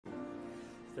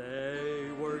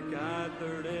They were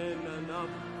gathered in an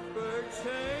upper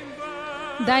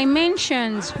chamber.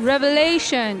 Dimensions,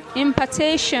 revelation,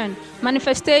 impartation,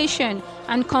 manifestation,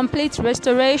 and complete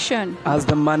restoration. As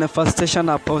the manifestation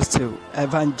apostle,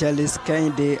 Evangelist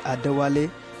Kehinde Adewale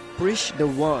preached the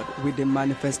word with the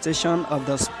manifestation of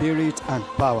the Spirit and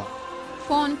power.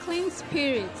 For unclean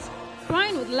spirits,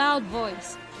 crying with loud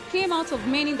voice, came out of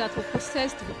many that were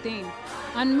possessed within,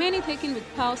 and many taken with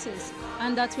palsies,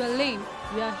 and that were lame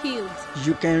were healed.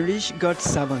 You can reach God's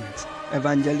servant,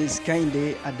 Evangelist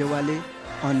Kehinde Adewale,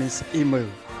 on his email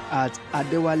at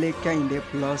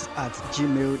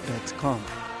adewalekehinde+@gmail.com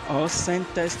or send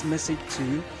text message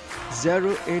to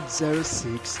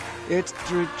 0806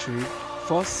 833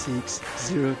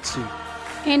 4602.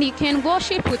 And you can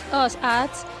worship with us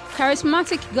at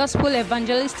Charismatic Gospel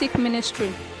Evangelistic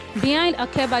Ministry, behind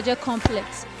Akebaje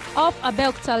Complex, off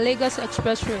Abeokuta Lagos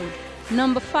Express Road,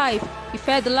 number 5,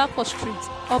 Ifedolapo Street,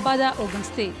 Obada, Ogun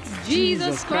State.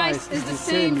 Jesus Christ is the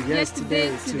same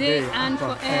yesterday, today, and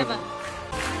forever.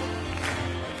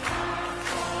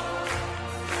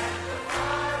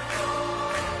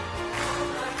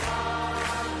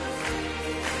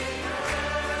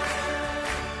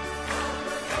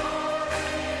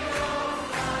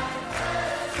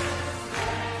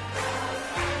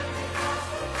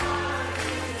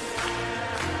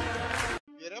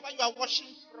 Wherever you are watching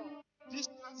from,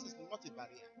 distance is not a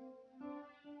barrier.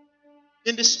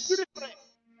 In the spirit realm,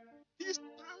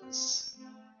 distance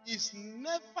is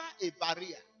never a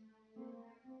barrier.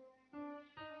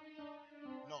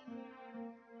 No.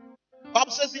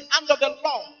 Bible says the hand of the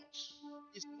Lord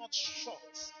is not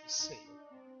short to save.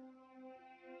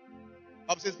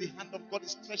 Bible says the hand of God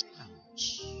is stretched out,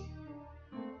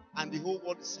 and the whole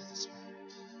world is satisfied.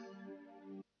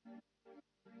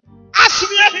 As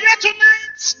we are here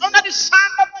tonight, under the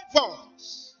sound of my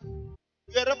voice,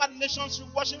 wherever nations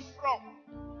you're watching from,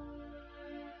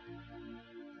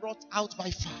 brought out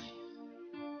by fire.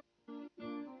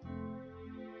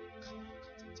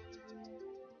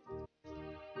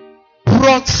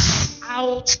 Brought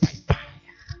out by fire.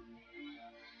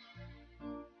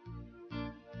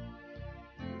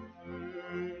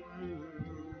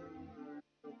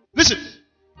 Listen.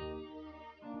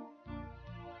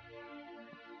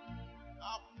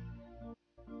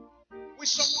 We're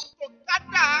supposed to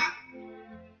gather.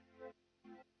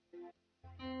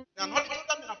 They are not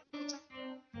gathered in a computer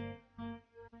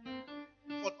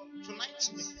for tonight's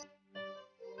meeting.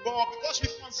 But because we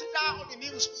consider all the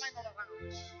news flying all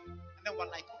around, and then we're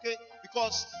like, okay,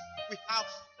 because we have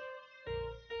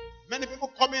many people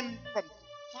coming from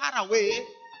far away,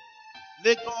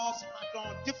 Lagos,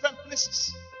 Ibadan, different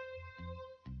places.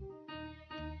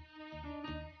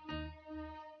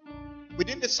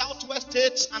 Within the southwest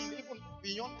states and even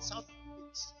beyond the southwest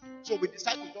states. So we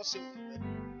decided to just say,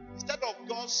 instead of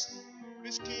just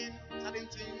risking certain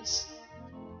things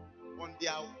on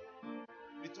their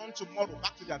return tomorrow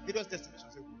back to their various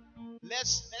destinations,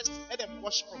 let's let them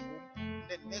watch from home, and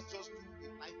then let's just do a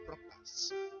live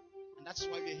broadcast. And that's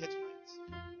why we're here tonight.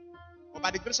 But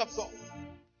by the grace of God,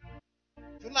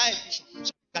 July edition, we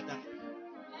shall gather.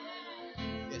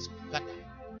 Yes, we gather.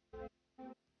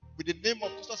 With the name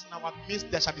of Jesus in our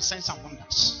midst, there shall be signs and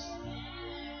wonders.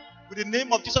 With the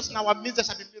name of Jesus in our midst, there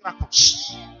shall be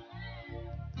miracles.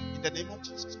 In the name of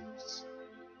Jesus Christ.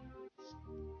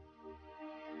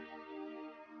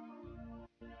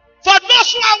 For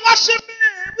those who are watching me,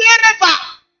 wherever,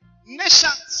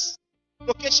 nations,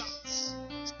 locations,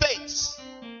 states,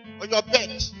 on your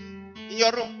bed, in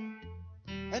your room,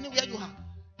 anywhere you are,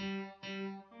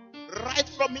 right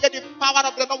from here, the power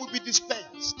of the Lord will be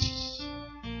dispensed.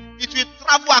 It will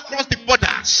travel across the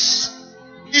borders.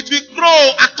 It will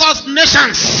grow across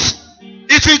nations.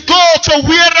 It will go to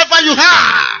wherever you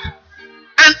are.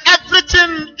 And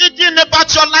everything hidden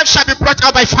about your life shall be brought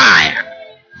out by fire.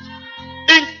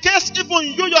 In case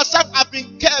even you yourself have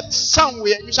been kept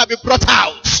somewhere, you shall be brought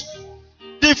out.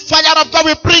 The fire of God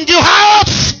will bring you out.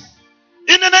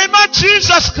 In the name of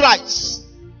Jesus Christ.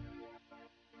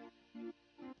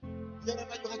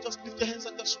 Wherever you are, just lift your hands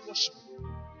and just worship.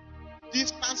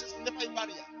 Distance is never a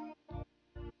barrier.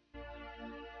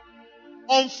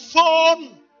 On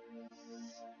phone,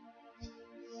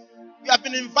 we have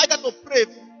been invited to pray,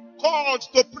 called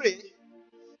to pray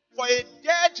for a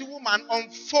dead woman on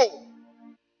phone.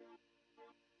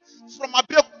 From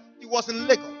Abeokuta, he was in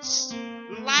Lagos,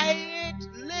 laid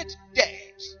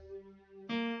dead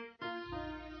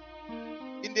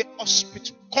in the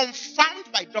hospital,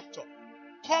 confirmed by doctor,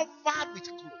 covered with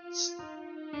clothes.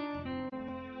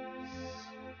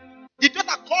 The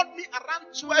daughter called me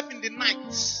around 12 in the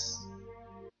night.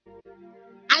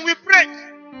 And we prayed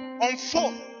on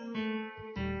phone.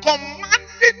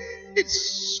 commanding the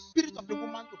spirit of the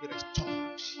woman to be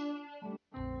restored.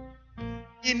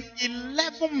 In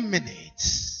 11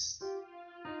 minutes,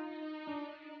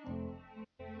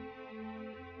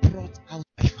 brought out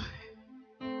by fire.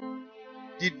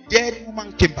 The dead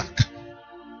woman came back,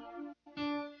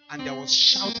 and there was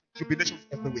shouting, jubilation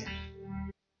everywhere.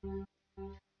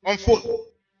 Unfold.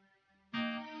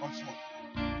 Unfold.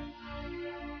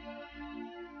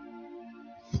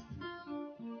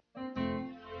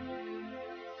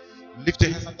 Lift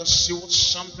your hands and just say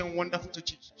something wonderful to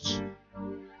Jesus.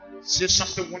 Say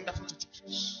something wonderful to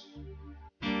Jesus.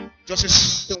 Just say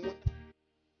something wonderful.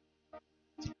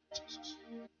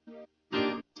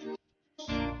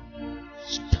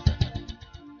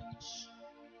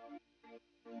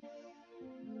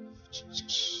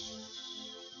 Jesus.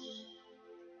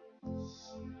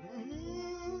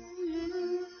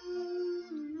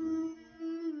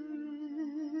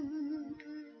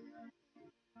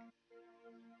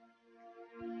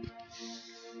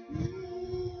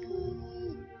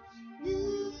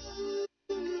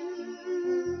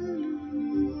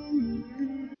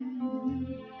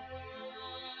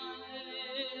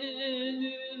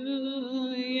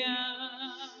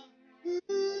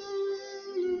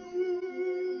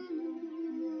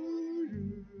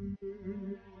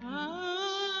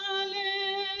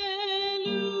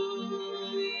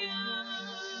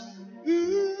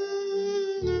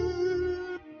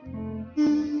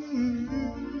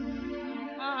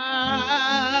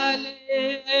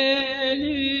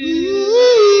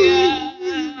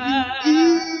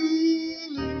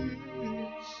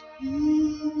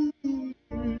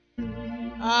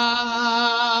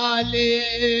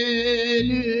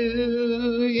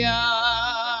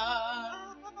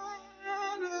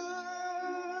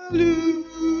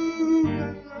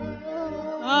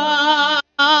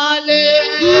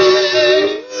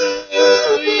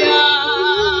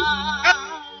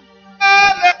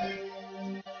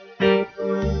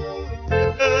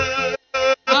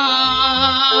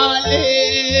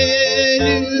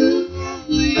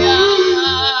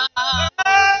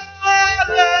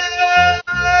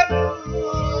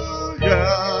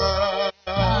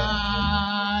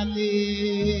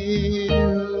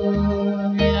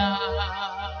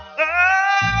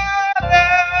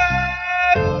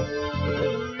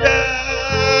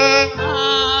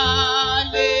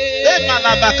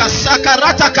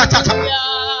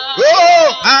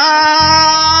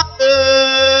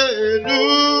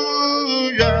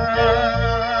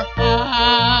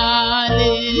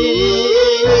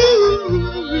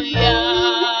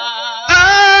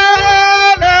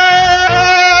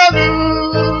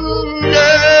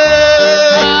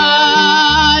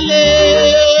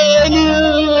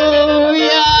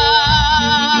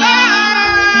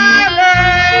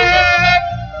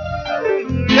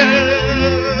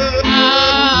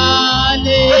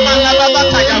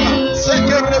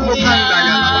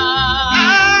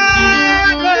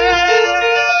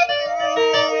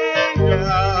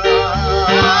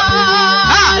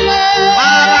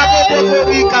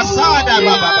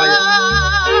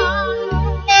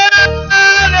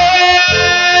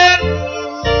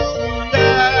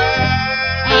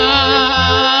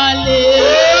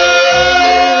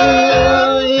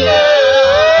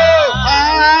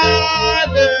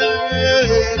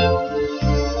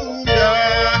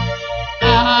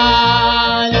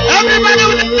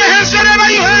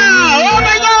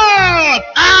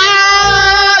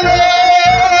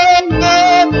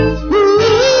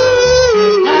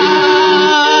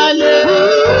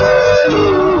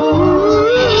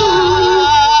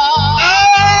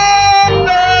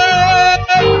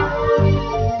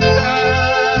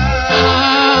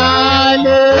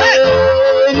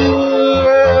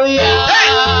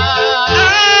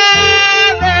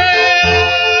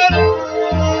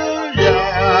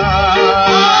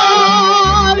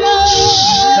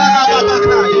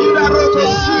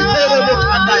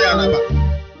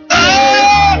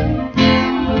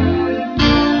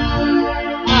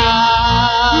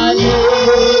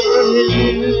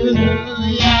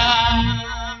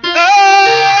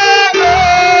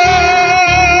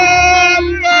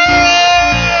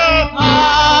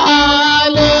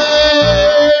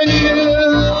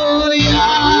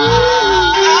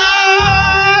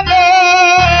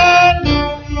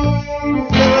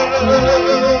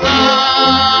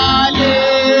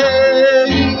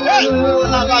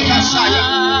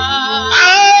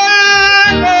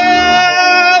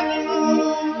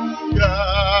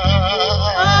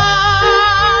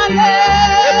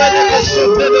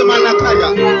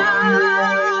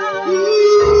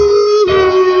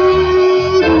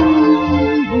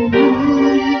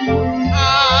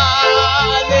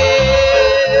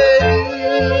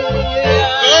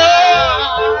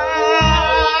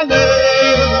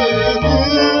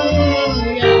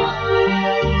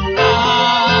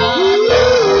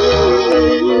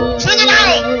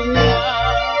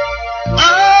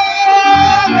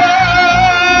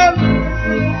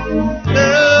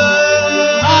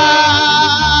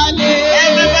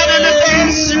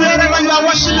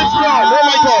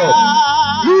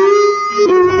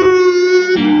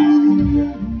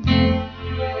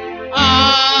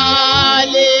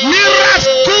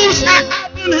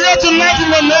 fire tonight in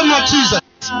the name of Jesus.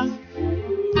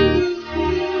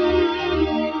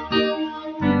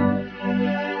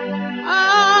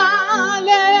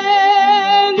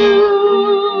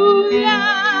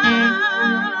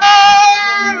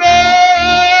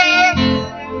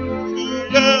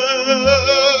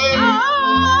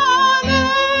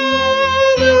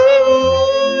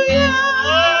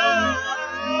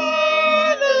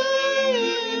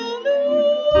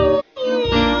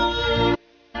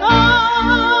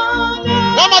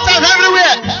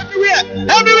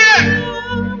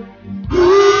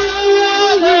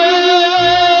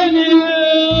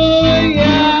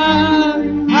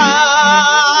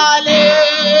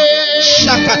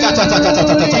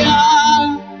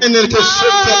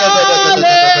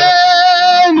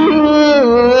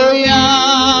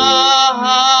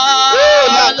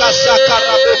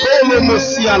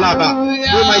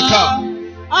 Oh my God.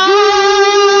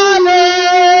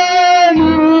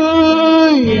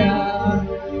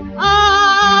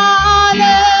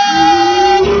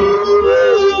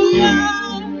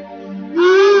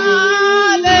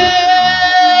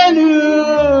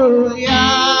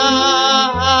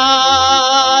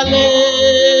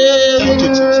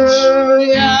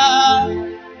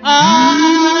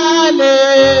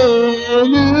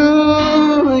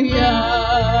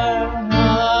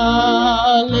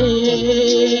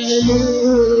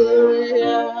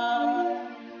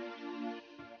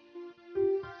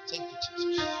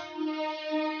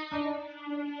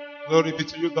 Glory be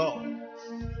to you, God.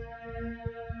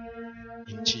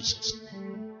 In Jesus'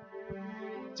 name.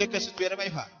 Take a seat wherever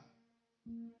you are.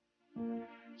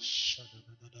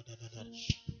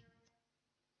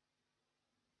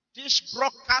 This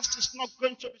broadcast is not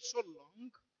going to be so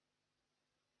long.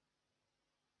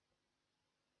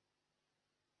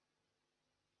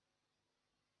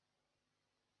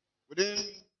 Within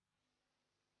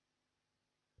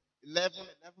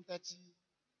 11:30,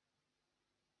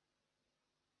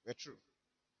 we're through.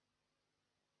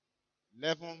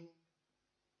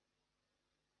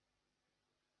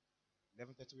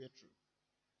 11:30, we're through.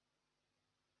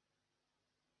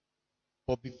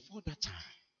 But before that time,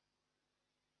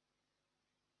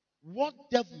 what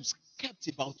devils kept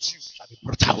about you shall be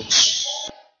brought out.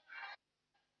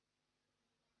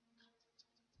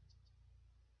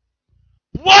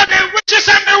 What the witches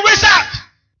and the wizards,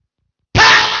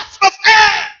 powers of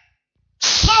air,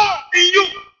 saw in you,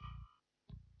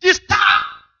 the star,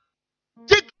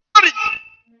 the glory,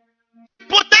 the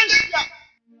potential,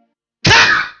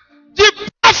 the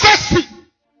prophecy,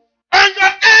 and the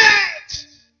edge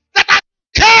that are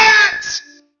kept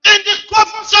in the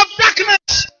coffers of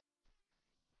darkness,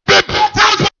 be brought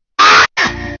out by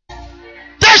fire.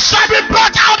 They shall be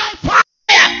brought out by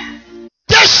fire.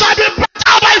 They shall be brought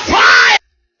out by fire.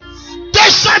 They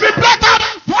shall be brought out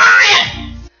by fire.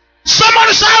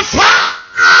 Somebody shall fire.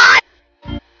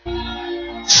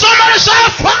 Somebody shall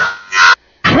fire.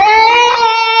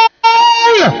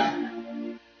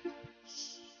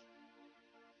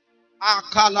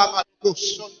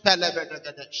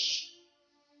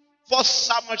 First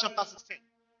Samuel chapter 16.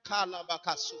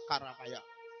 Kalabakasu karabaya.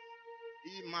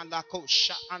 Imalako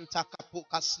sha antakapo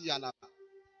kasiyalaba.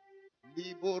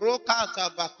 Liboroka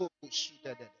tabako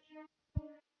sudede.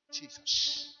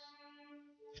 Jesus.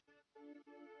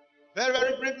 Very,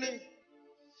 very briefly.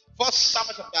 First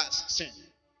Samuel chapter 16.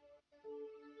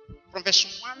 From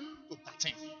verse 1 to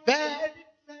 13. Very,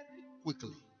 very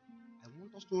quickly. I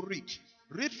want us to read.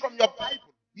 Read from your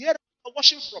Bible. Where you're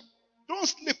watching from. Don't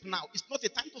sleep now. It's not a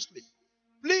time to sleep.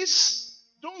 Please,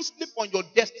 don't sleep on your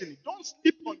destiny. Don't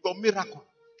sleep on your miracle.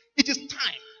 It is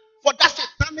time for that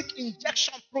satanic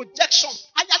injection, projection,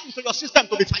 fired into your system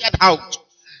to be fired out.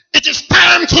 It is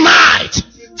time tonight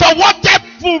for what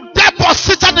devil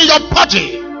deposited in your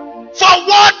body, for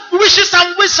what wishes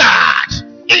and wizards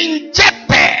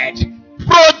injected,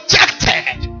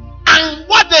 projected, and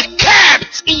what they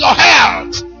kept in your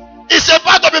health is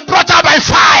about to be brought out by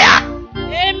fire.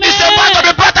 Amen. It's about to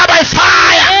be brought out by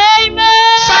fire.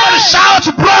 Amen. Somebody shout,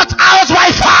 brought out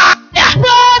by fire.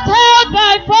 Brought out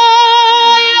by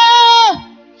fire.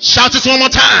 Shout it one more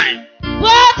time.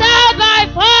 Brought out by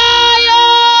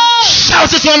fire.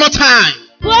 Shout it one more time.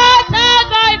 Brought out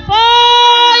by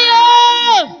fire.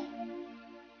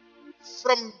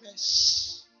 From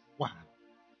verse 1.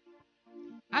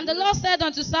 And the Lord said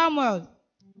unto Samuel,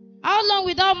 how long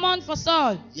wilt thou mourn for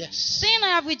Saul? Yes. Seeing I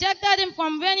have rejected him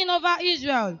from reigning over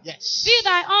Israel. Yes. Fill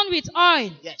thy horn with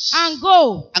oil. Yes. And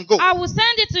go. And go. I will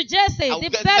send it to Jesse, the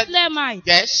Bethlehemite.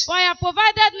 Yes. For I have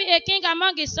provided me a king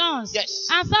among his sons. Yes.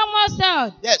 And Samuel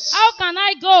said, yes. how can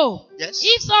I go? Yes.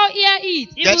 If Saul hear it,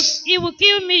 Yes. he will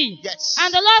kill me. Yes.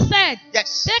 And the Lord said,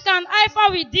 Yes. take an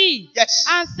heifer with thee, Yes.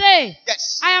 and say,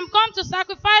 Yes. I am come to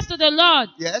sacrifice to the Lord.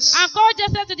 Yes. And call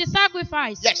Joseph to the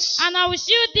sacrifice. Yes. And I will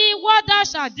shew thee what thou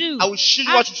shalt do. I will show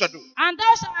you what you shall do. And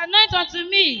thou shalt anoint unto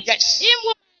me Yes. him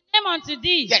whom I name unto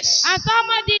thee. Yes. And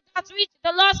Samuel did that which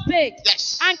the Lord spake.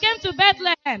 Yes. And came to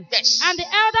Bethlehem. Yes. And the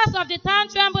elders of the town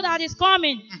trembled at his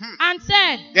coming. And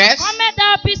said, Yes. Cometh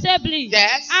thou peaceably?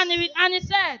 Yes. And he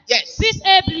said, Yes.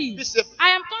 Peaceably. Peaceably. I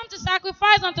am come to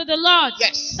sacrifice unto the Lord.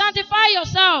 Yes. Sanctify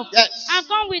yourself. Yes. And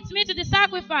come with me to the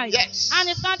sacrifice. Yes. And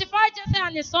he sanctified Jesse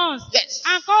and his sons. Yes.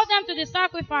 And called them to the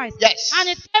sacrifice. Yes. And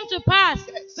it came to pass,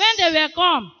 Yes. when they were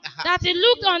come, that he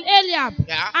looked on Eliab,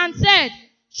 Yeah. and said,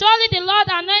 Surely the Lord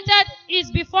anointed is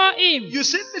before him. You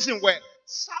see, listen well.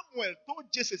 Samuel told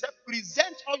Jesse, said,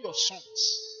 present all your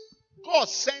sons. God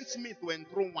sent me to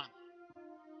enthrone one.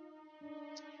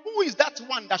 Who is that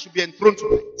one that should be enthroned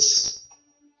tonight?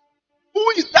 Who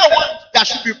is that one that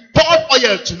should be poured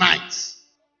oil tonight?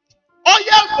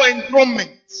 Oil for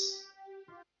enthronement.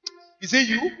 Is it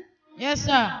you? Yes,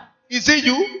 sir. Is it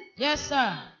you? Yes,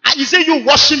 sir. Is it you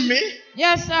washing me?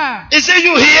 Yes, sir. Is it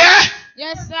you here?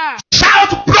 Yes, sir.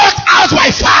 Shout, brought out by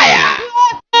fire.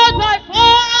 Lord, by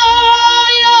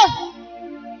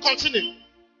fire. Continue.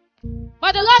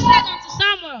 But the Lord said unto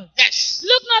Samuel, Yes.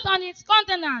 Look not on his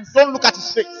countenance, Don't look at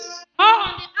his face. or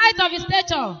on the height of his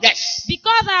stature, Yes.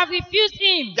 because I have refused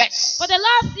him. Yes. For the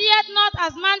Lord seeth not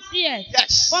as man seeth.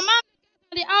 Yes. For man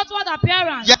looketh on the outward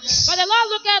appearance, Yes. but the Lord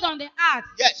looketh on the heart.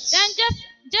 Yes. Then just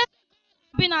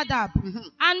Abinadab,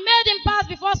 and made him pass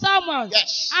before Samuel.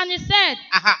 Yes. And he said,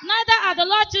 Neither are the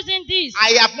Lord choosing this.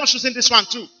 I have not chosen this one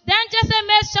too. Then Jesse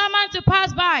made Shammah to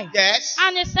pass by. Yes.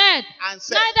 And he said,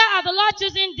 Neither are the Lord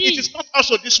choosing It this. is not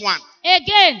also this one.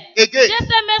 Again, Again.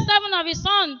 Jesse made 7 of his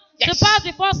sons Yes. to pass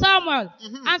before Samuel.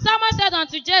 And Samuel said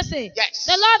unto Jesse, Yes.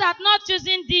 The Lord hath not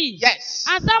chosen thee. Yes.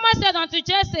 And Samuel said unto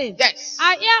Jesse, Yes.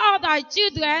 I hear all thy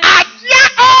children. And hear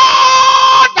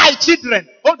all thy children.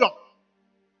 Hold on.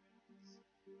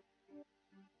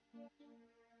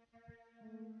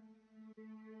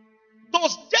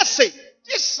 Does Jesse,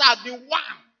 these are the one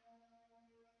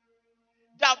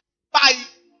that by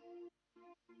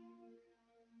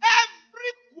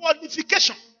every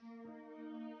qualification,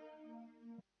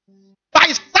 by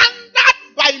standard,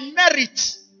 by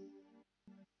merit,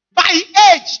 by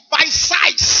age, by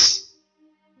size,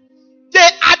 they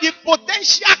are the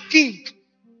potential king.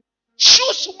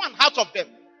 Choose one out of them.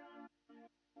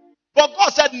 But God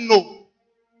said, no,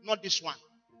 not this one.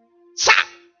 Sir,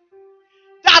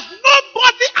 that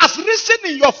nobody has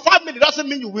risen in your family doesn't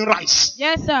mean you will rise.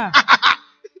 Yes, sir.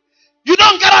 You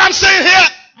don't get what I'm saying here?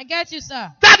 I get you,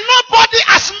 sir. That nobody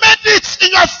has made it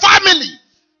in your family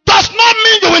does not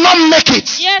mean you will not make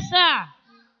it. Yes, sir.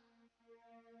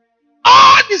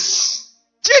 All these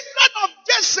children of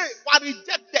Jesse were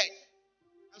rejected.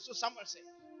 And so Samuel said,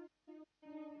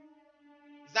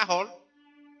 is that all?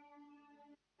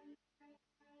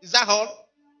 Is that all?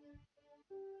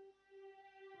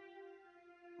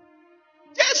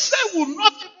 Jesse will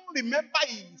not even remember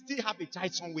he still have a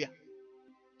child somewhere.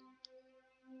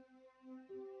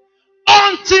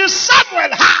 Until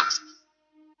Samuel asked,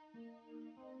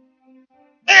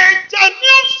 a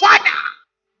genuine father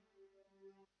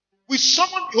will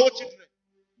summon the whole children.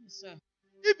 Yes, sir.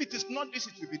 If it is not this,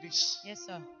 it will be this. Yes,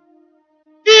 sir.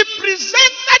 He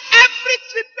presented every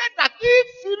children that he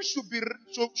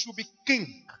feels should be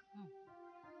king.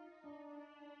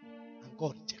 And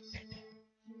God rejected them.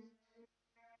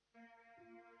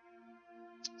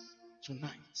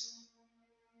 Tonight.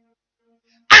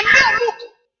 And now look.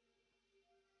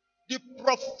 The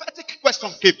prophetic question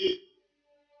came.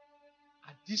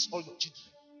 Are these all your children?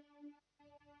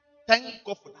 Thank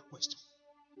God for that question.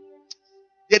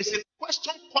 There is a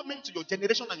question coming to your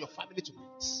generation and your family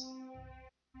tonight.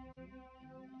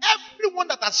 Everyone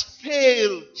that has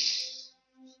failed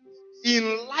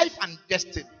in life and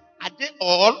destiny, are they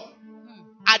all?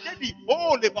 Are they the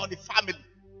whole about the family?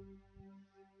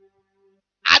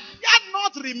 Are there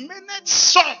not remaining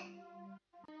some?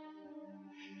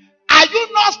 Are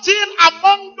you not still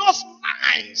among those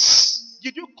lines?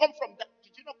 Did you come from that?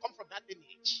 Did you not come from that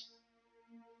lineage?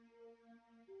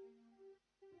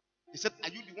 He said, are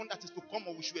you the one that is to come,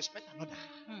 or we should expect another?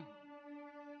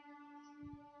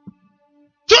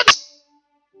 Just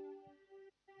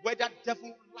whether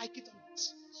devil like it or not,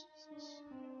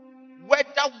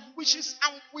 whether witches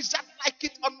and wizards like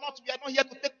it or not, we are not here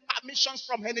to take permissions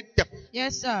from any devil.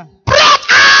 Yes, sir.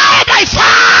 Brought out by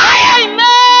fire.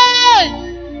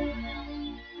 Amen.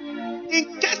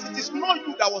 In case it is not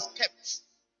you that was kept,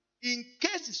 in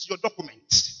case it's your document.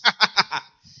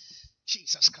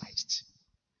 Jesus Christ.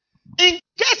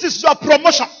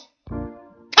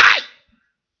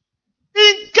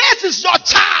 is your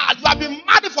child. You have been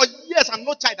married for years and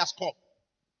no child has come.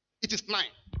 It is 9.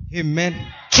 Amen.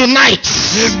 Tonight.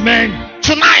 Amen.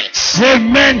 Tonight.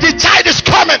 Amen. The child is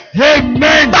coming.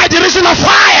 Amen. By the reason of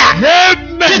fire.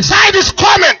 Amen. The child is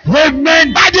coming.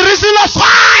 Amen. By the reason of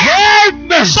fire.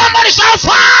 Amen. Somebody shout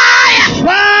fire.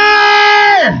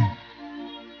 Fire.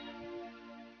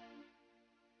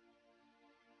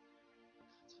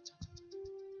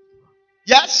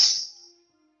 Yes.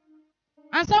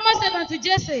 And Samuel said unto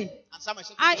Jesse, And Samuel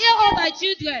said, I hear all thy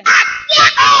children. I hear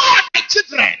all thy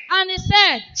children. And he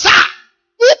said, Sir,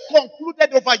 who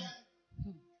concluded over you?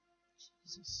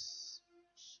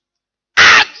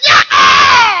 I hear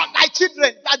all thy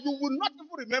children, that you will not even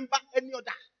remember any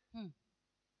other.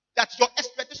 That your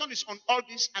expectation is on all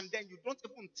this, and then you don't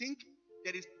even think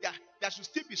there should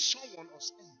still be someone or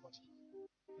anybody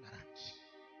around.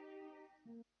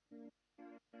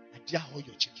 I dear all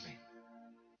your children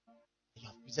you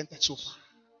have presented so far.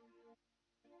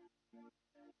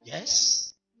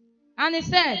 Yes. And he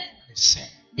said,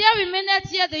 there remaineth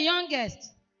here the youngest.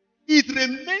 It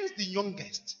remains the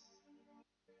youngest.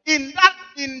 In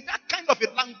that kind of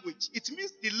a language, it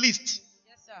means the least.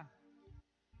 Yes, sir.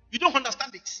 You don't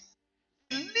understand it.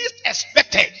 The least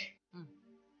expected.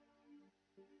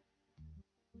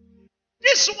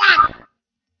 This one.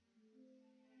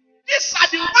 These are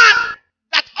the one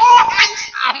that all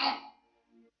hands are on.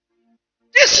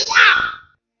 This one.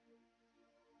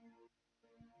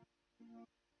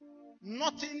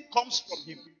 Nothing comes from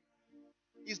him.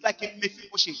 It's like a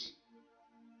Mephibosheth.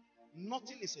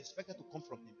 Nothing is expected to come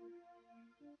from him.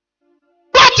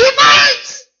 But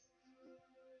tonight,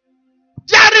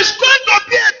 there is going to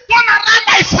be a turnaround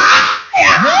by fire.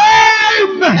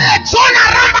 Amen. A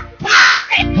turnaround by fire.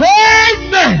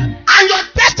 Amen. And your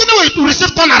destiny will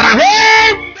receive turnaround.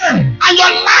 Amen. And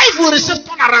your life will receive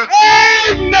turnaround.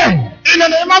 Amen. In the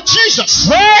name of Jesus.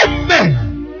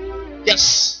 Amen.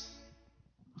 Yes.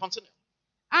 Continue.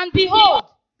 And behold,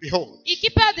 he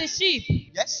keepeth the sheep.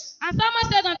 Yes. And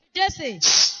Samuel said unto Jesse,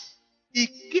 he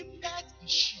keepeth the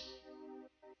sheep.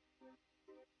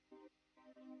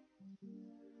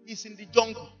 He's in the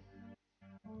jungle,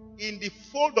 in the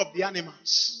fold of the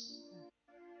animals,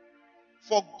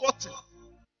 forgotten,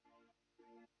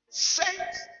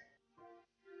 sent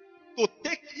to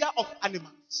take care of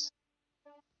animals.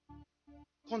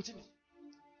 Continue.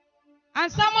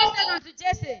 And Samuel said unto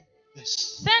Jesse,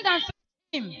 yes, send and fetch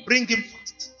him, bring him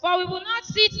fast. for we will not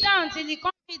sit down till he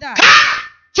come hither.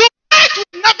 Tonight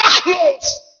will never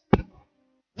close.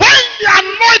 When the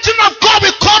anointing of God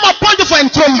will come upon you for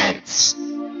enthronement,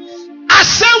 I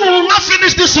say we will not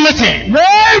finish this meeting.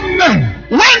 Amen.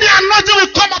 When the anointing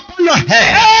will come upon your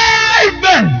head.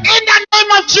 Amen. In the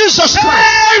name of Jesus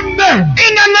Christ. Amen.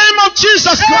 In the name of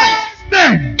Jesus Christ.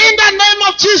 Amen. In the name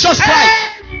of Jesus Christ.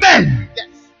 Amen. Yes.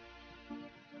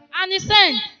 And he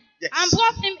sent Yes. and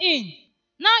brought him in.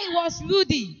 Now it was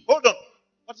Rudy. Hold on.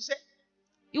 What you say?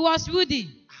 It was Rudy.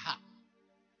 Aha.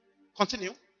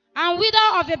 Continue. And wither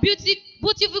of a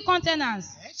beautiful countenance.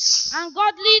 Yes. And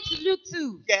godly to look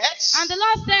to. Yes. And the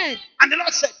Lord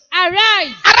said,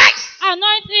 Arise. Arise.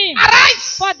 Anoint him.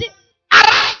 Arise. For the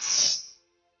Arise.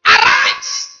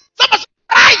 Arise. Somebody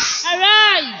arise.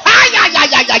 Arise.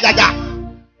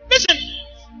 Listen,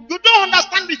 you don't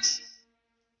understand it.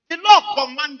 The Lord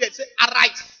commanded, say,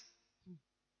 arise.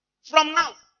 From now,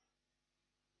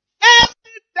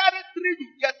 every territory you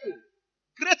get to,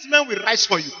 great men will rise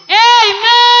for you. Amen.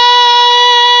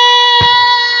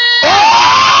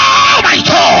 Oh my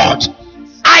God!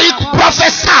 I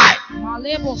prophesy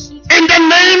in the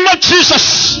name of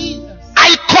Jesus.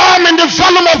 I come in the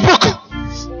volume of book.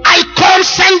 I come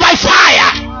sent by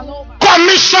fire,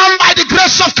 commissioned by the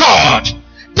grace of God.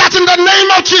 That in the name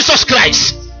of Jesus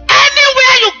Christ,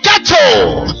 anywhere you get to,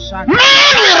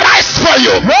 men will rise for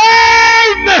you.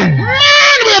 Amen.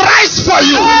 Men will rise for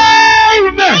you.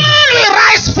 Amen. Men will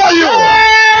rise for you.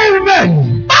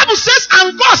 Amen. Bible says,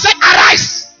 and God said,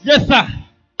 arise. Yes, sir.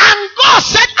 And God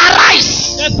said,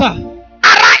 arise. Yes, sir.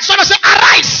 Arise. Somebody say,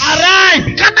 arise. Arise.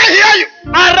 Can I hear you?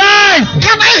 Arise.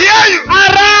 Can I hear you?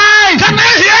 Arise. Can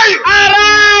I hear you?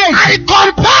 Arise. I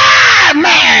compel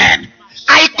men.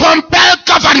 I compel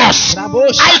governors.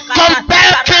 I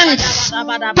compel kings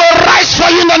to rise for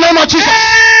you in the name of Jesus.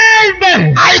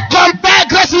 Amen. I compel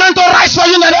great men to rise for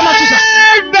you in the name of Jesus.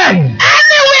 Amen.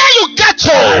 Anywhere you get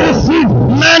to,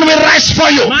 men will rise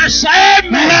for you.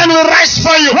 Amen. Men will rise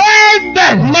for you.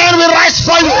 Amen. Men will rise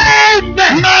for you.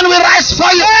 Amen. Men will rise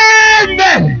for you.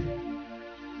 Amen.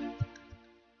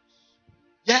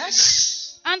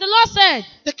 Yes. And the Lord said,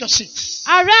 Take your seats.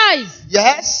 Arise.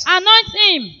 Yes. Anoint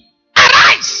him.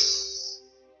 Arise.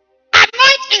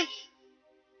 Anoint him.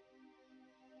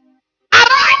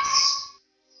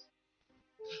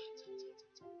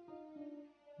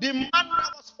 The man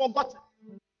that was forgotten.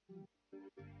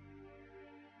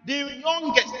 The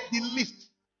youngest, the least.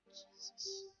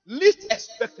 Least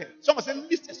expected. Someone say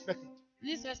least expected.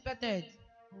 Least expected.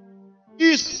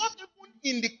 Is not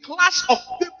even in the class of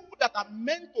people that are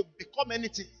meant to become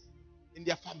anything in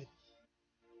their family.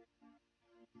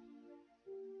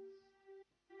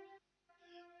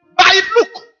 By look,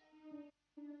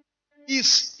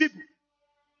 is feeble.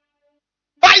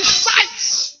 By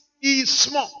size, he is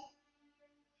small.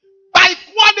 By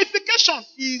qualification,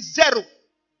 he is zero.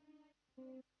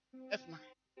 F9.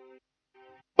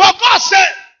 But God said,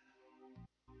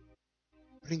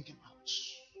 bring him out.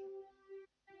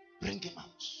 Bring him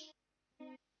out.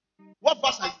 What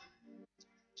verse are you?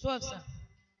 12, sir.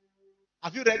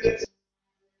 Have you read it?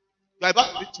 You are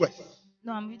about to read 12.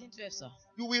 No, I'm reading 12, sir.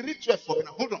 You will read 12 for me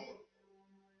now. Hold on.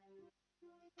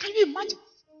 Can you imagine?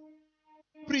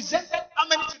 Presented how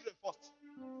many children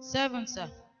first? 7, sir.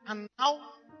 And now,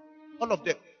 all of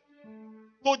them.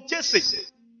 So Jesse,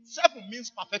 7 means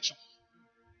perfection.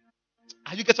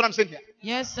 Are you getting what I'm saying here?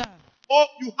 Yes, sir. Oh,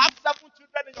 you have 7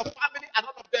 children in your family and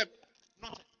all of them,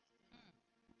 nothing.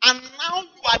 And now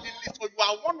you are the least, or you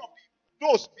are one of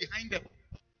those behind them.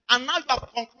 And now you have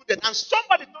concluded, and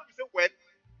somebody told you, say, well,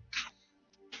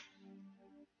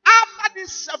 after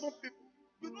these 7 people,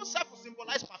 you know 7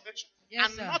 symbolize perfection. Yes,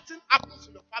 and sir. Nothing happens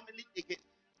in your family again.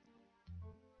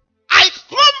 I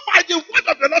come by the word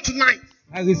of the Lord tonight.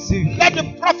 I receive. Let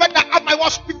the prophet that have my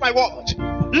word speak my word.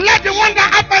 Let the one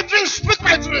that have my dream speak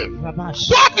my dream.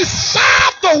 God is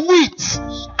served the wheat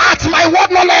at my word,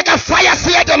 not like a fire,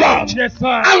 saith the Lord. Yes, sir.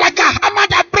 And like a hammer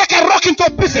that break a rock into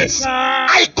pieces. Yes,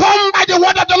 I come by the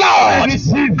word of the Lord.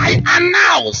 I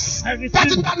announce I receive.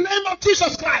 that in the name of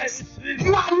Jesus Christ,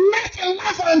 you are next in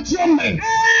life for enthronement.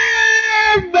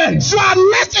 Amen. You are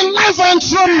next in life for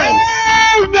enthronement.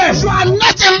 Amen. You are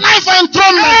next in life for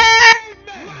enthronement. Amen.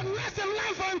 You are next in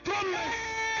life for enthronement.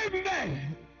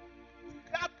 Amen.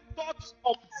 That thought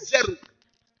of zero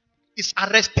is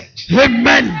arrested.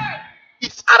 Amen.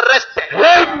 Is arrested.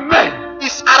 Amen.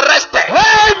 Is arrested.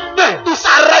 Amen. Is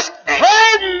arrested.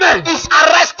 Amen. Is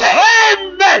arrested.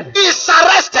 Amen. Is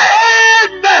arrested.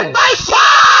 Amen. By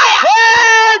fire.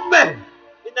 Amen.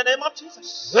 In the name of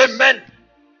Jesus. Amen.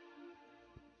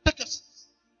 Take your seat.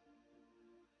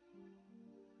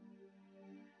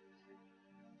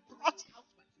 Brought out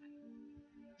by fire.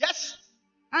 Yes.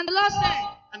 And the Lord said,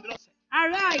 And the Lord said,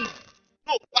 arise.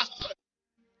 no, verse 12.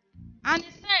 And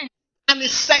he sent And he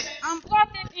sent. and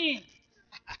brought him in.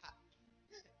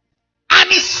 And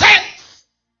he sent.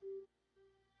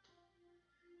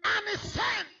 And he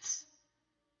sent.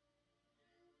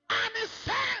 And he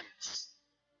sent.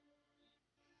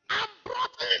 And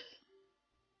brought it.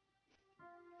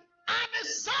 And he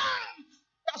sent.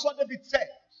 That's what David said.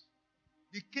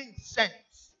 The king sent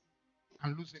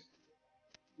and lose him.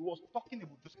 He was talking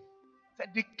about this. He said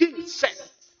the king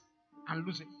sent and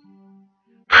lose him.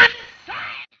 And he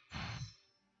sent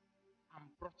and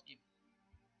brought him.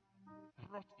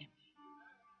 Brought him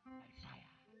by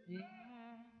fire.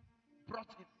 Brought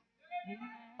him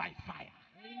by fire.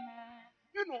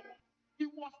 You know, he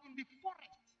was in the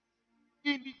forest,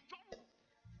 in the jungle,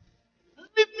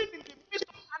 living in the midst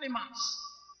of animals.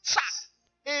 Sir,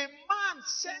 a man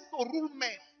sent to rule men,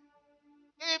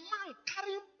 a man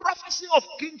carrying prophecy of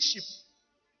kingship,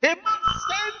 a man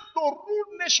sent to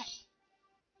rule nation.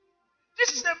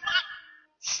 This is a man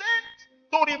sent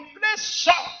to replace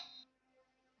Saul,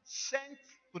 sent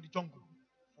to the jungle,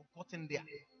 forgotten there.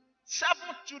 7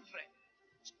 children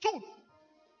stood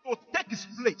to take his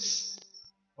place.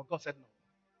 But God said, no.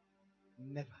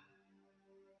 Never.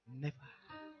 Never.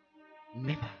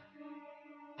 Never.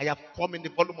 I have come in the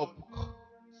volume of book.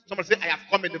 Somebody say, I have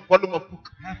come in the volume of book.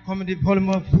 I have come in the volume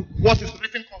of book. What is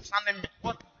written concerning me?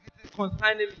 What is written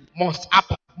concerning me Must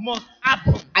happen. must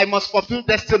happen. I must fulfill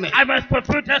destiny. I must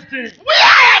fulfill destiny. Where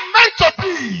I am meant to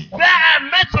be, Where I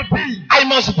am meant to be, I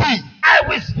must be. I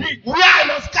will speak. Where I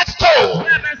must get to,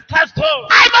 Where I must cast home,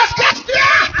 I must get there.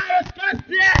 I must cast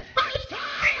there. By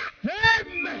fire.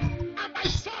 Amen. And by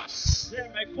force.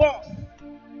 There my force.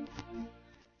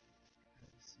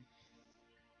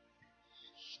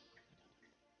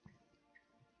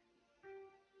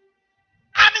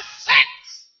 And he sent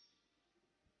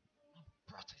and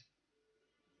brought him.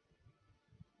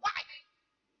 Why?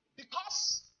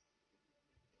 Because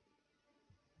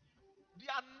the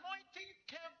anointing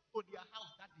came to their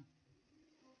house that day.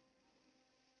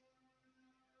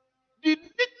 The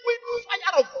liquid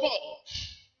fire of God,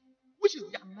 which is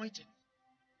the anointing,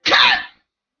 came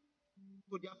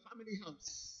to their family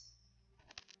house.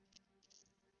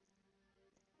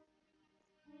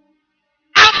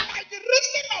 And by the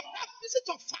reason of that visit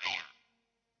of fire,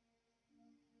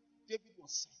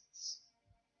 sent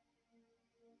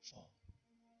for,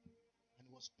 and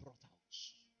he was brought out.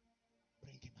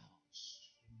 Bring him out.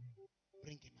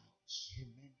 Bring him out.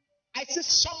 Amen. I see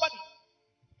somebody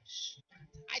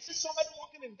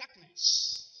walking in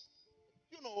darkness.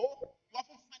 You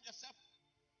often find yourself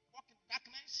walking in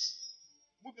darkness,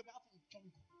 move about in the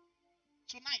jungle.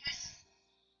 Tonight,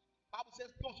 Bible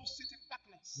says, those who sit in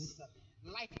darkness,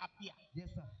 light appear. Yes,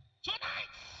 sir.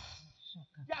 Tonight,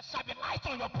 there shall be light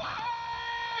on your path.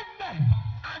 Amen.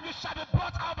 And you shall be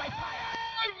brought out by fire.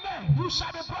 Amen. You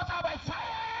shall be brought out by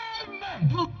fire. Amen.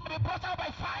 You shall be brought out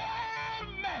by fire.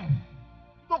 Amen.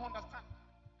 You don't understand.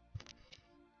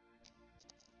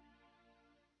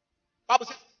 Bible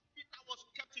says Peter was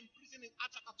kept in prison in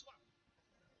Acts chapter 12.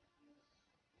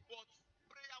 But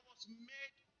prayer was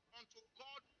made unto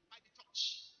God by the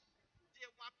church. They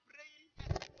were praying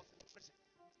and he was in prison.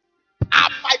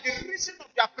 And by the reason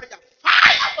of their prayer,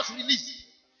 fire was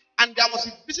released. And there was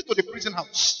a visit to the prison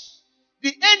house.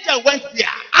 The angel went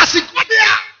there. As he got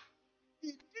there,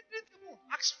 he didn't even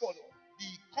ask for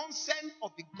the consent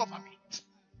of the government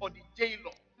or the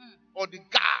jailer or the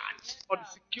guards or the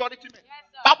security men.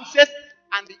 Bible says,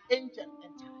 and the angel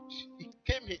entered. He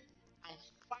came in and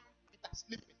found Peter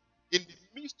sleeping in the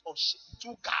midst of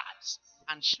two guards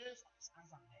and chains on his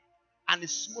hands and head. And he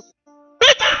smote him.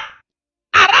 Peter,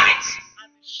 arise!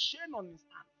 And the chain on his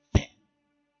hand fell.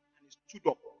 And he stood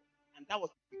up. And that was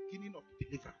the beginning of the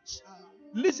deliverance.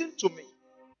 Listen to me.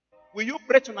 Will you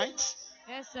pray tonight?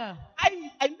 Yes, sir. I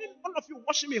need all of you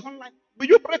watching me online. Will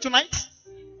you pray tonight?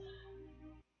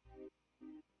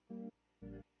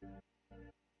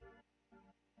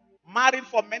 Married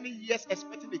for many years,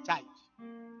 expecting a child.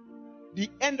 The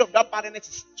end of that barrenness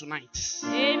is tonight.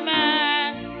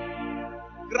 Amen.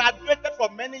 Graduated for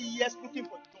many years, looking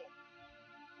for a job.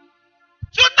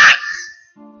 Tonight,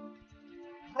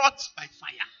 brought by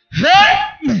fire.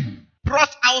 Amen.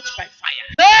 Brought out by fire.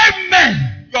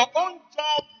 Amen. Your own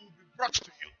job will be brought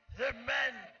to you.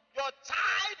 Amen. Your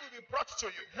child will be brought to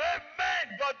you.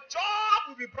 Amen. Your job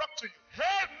will be brought to you.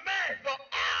 Amen. Your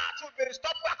health will be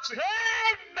restored back to you.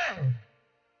 Amen.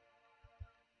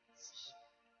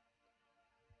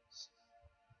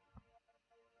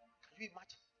 Can you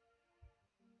imagine?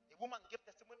 A woman gave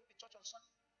testimony in the church on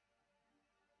Sunday.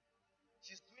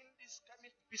 She's doing this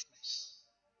chemist business.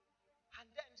 And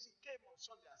then she came on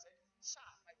Sunday and said, sir,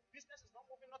 my business is not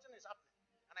moving, nothing is happening.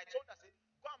 And I told her, I said,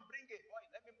 go and bring a oil,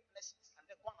 let me bless it, and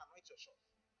then go and anoint your shop.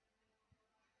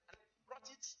 And brought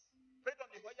it, prayed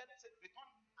on the oil, and said, return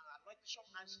and anoint the shop.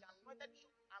 And she anointed the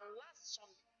shop. And last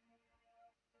Sunday,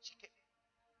 she came.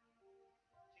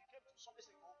 She came 2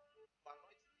 Sundays ago to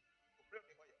anoint, to pray on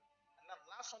the oil. And then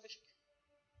last Sunday she came.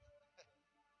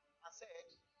 And said,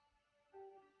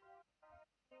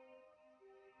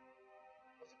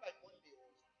 was it by Monday?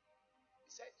 He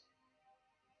said,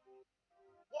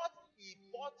 what he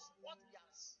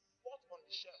has bought on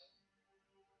the shelf,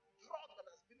 drug that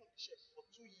has been on the shelf for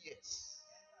 2 years.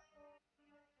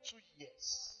 2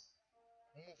 years.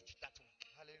 Moved that week.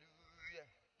 Hallelujah.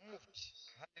 Moved.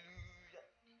 Hallelujah.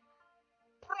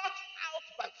 Brought out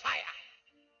by fire.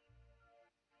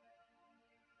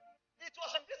 It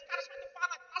was in this charismatic fire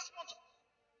like last month.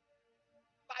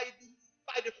 By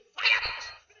the fire of the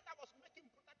Spirit that was making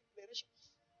brutal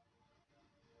declarations.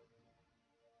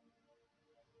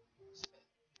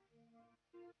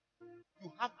 You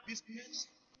have business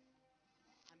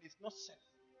and it's not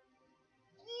selling.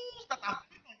 Goods that have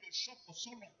been on your shop for so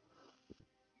long.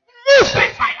 Move by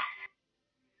fire.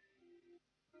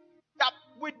 That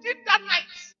we did that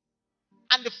night.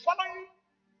 And the following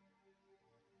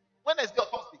Wednesday or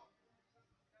Thursday.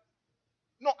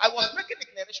 No, I was making a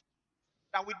declaration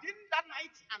that we did that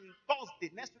night and Thursday,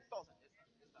 next week Thursday,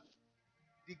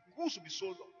 the goods will be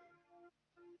sold off.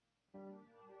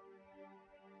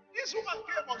 This woman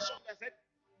came on Sunday and said,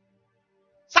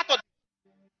 Saturday.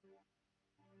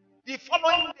 The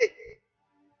following day.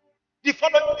 Yes,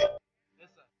 sir.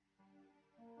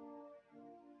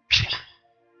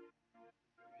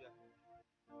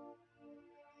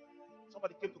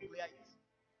 Somebody came to clear it.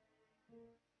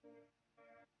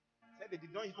 Said they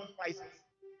did not even price it.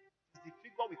 It's the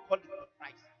figure we call it the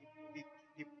price.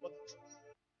 They bought it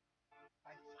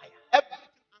by fire.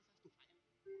 Everything answers to fire.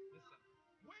 Yes, sir.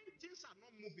 When things are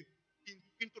not moving,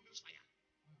 introduce fire.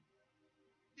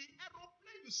 The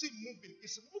aeroplane you see moving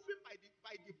is moving by the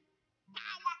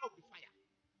power of the fire.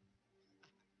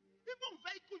 Even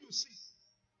vehicle you see.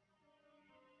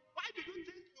 Why do you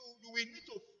think you will need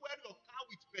to fuel your car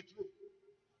with petrol?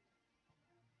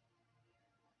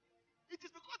 It is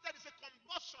because there is a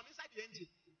combustion inside the engine.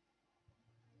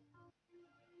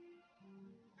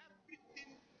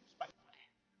 Everything moves by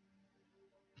fire.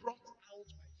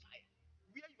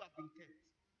 been kept.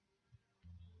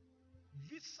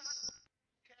 Visa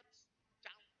kept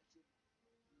down.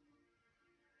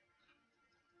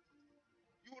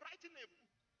 You write in a book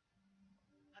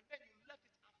and then you left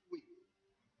it halfway.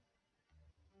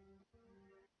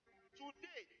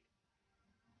 Today,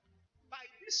 by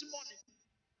this morning,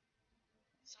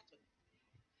 Saturday,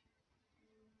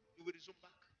 you will resume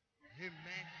back.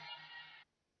 Amen.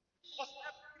 Because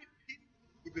everything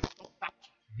will be returned back.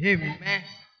 Amen.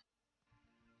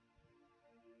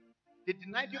 They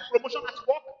denied you promotion at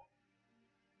work.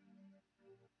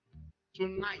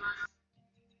 Tonight,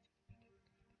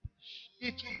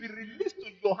 it will be released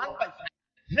to your hand by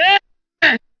fire.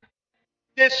 Amen.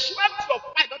 They swept your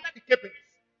fight under the carpet.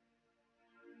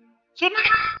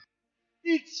 Tonight,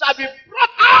 it shall be brought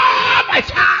out by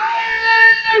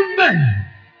fire. Amen.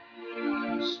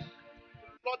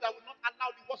 Lord, I will not allow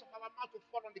the words of our mouth to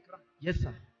fall on the ground. Yes,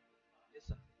 sir. Yes,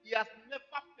 sir. He has never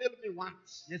failed me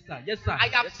once. Yes, sir. Yes, sir. I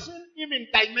have Yes, sir. seen him in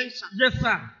dimension, Yes,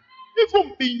 sir.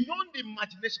 even beyond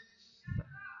imagination.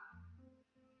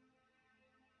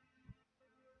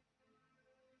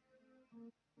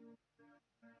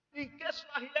 In case you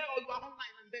are here or you are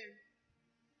online and then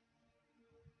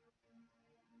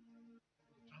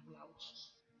you travel out,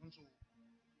 you want to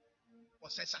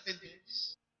possess certain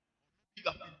things, you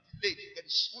have been delayed. There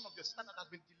is one of your standards has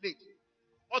been delayed.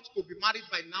 Ought to be married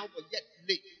by now, but yet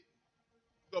delayed.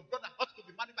 Your brother ought to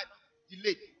be married by now,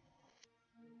 delayed.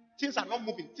 Things are not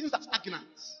moving. Things are stagnant.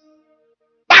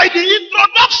 By the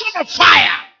introduction of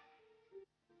fire.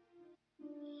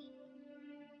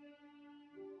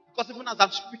 Because even as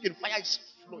I'm speaking, fire is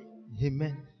flowing.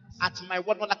 Amen. At my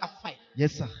word, not like a fire.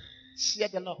 Yes, sir. Fear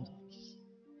the Lord.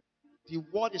 The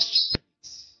word is spirit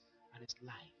and it's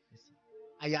life. Yes, sir.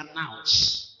 I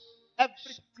announce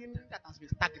everything that has been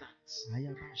stagnant. I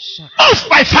am shocked. Off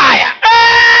by fire.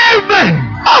 Amen.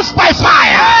 Off by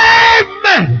fire.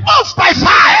 Amen. Off by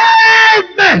fire.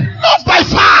 Amen. Off by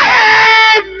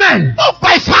fire. Amen. Off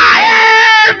by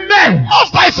fire. Amen.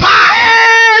 Off by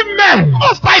fire. Amen.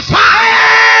 Off by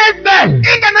fire. Amen. In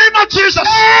the name of Jesus.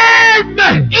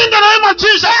 Amen. In the name of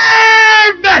Jesus.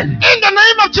 Amen. In the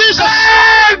name of Jesus.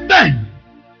 Amen.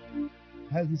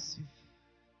 I receive.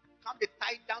 Can't be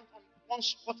tied down on one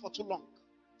spot for too long.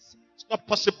 It's not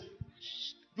possible.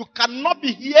 You cannot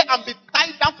be here and be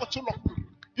tied down for too long.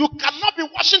 You cannot be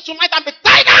washing tonight and be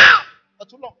tied down for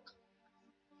too long.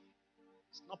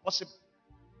 It's not possible.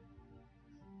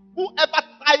 Whoever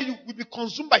tied you will be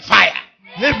consumed by fire.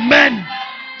 Amen.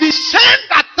 The chain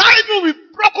that tied you will be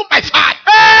broken by fire.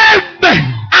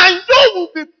 Amen. And you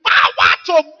will be power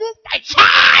to move by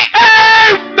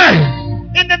fire. Amen.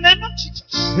 In the name of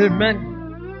Jesus. Amen.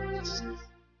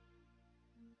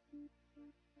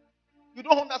 You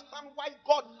don't understand why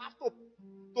God has to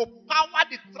power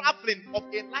the traveling of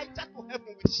Elijah to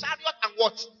heaven with chariot and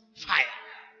what? Fire.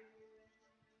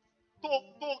 To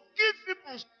give him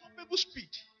unstoppable speed.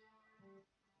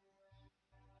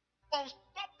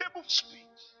 Unstoppable speed.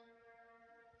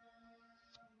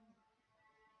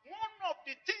 One of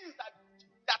the things that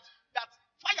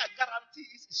fire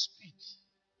guarantees is speed.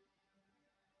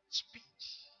 Speed.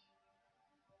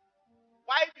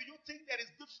 Why do you think there is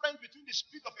difference between the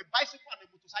speed of a bicycle and a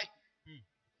motorcycle?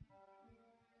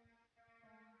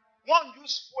 One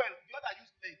use fuel, the other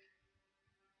use leg.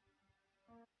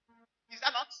 Is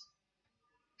that not?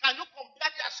 Can you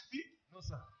compare their speed? No,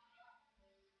 sir.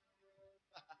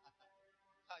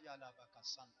 I don't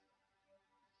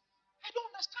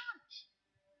understand.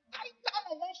 Lie down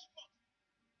on one spot,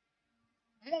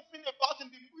 moving about in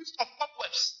the midst of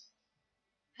cobwebs.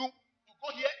 You go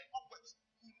here, cobwebs.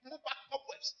 You move back,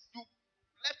 cobwebs. You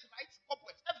left, right,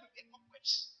 cobwebs. Everywhere,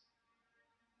 cobwebs.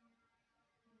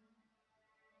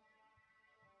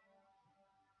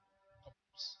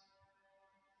 Cobwebs.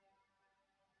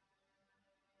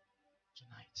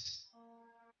 Tonight,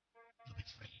 you'll be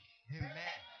free.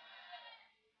 Amen.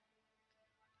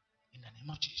 In the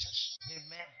name of Jesus.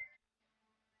 Amen.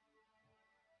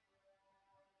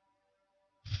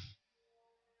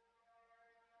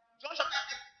 John chapter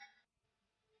 11.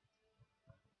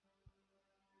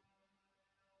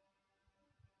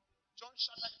 John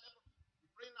chapter 11.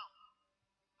 We pray now.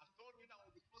 I've told you that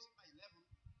we'll be closing by 11.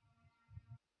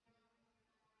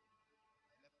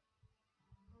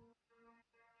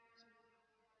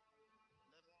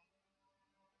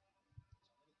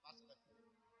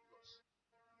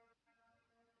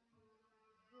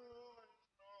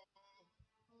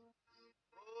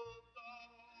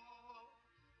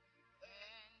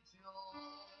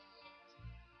 11.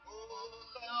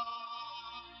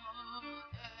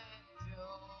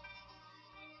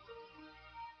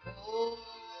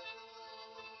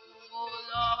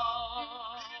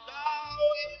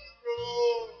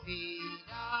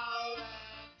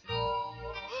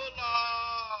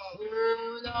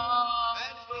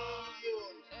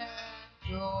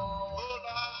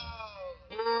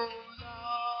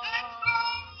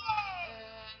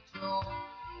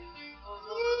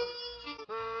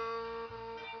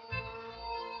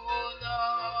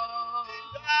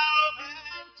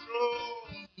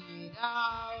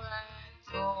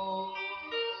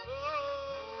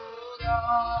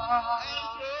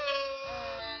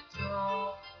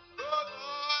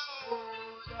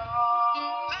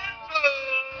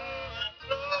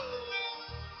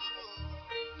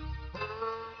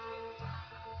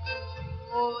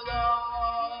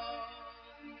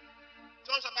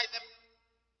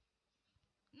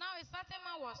 Now a certain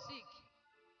man was sick,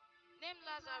 named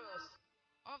Lazarus,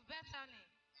 of Bethany,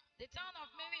 the town of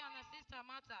Mary and her sister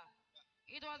Martha.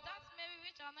 It was that Mary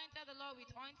which anointed the Lord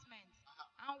with ointment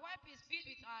and wiped his feet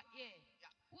with her hair,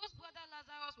 whose brother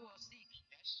Lazarus was sick.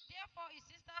 Therefore his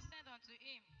sister sent unto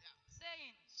him,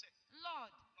 saying,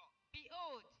 Lord,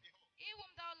 behold, he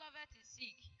whom thou lovest is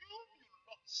sick. Whom you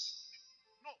lost.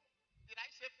 No. Did I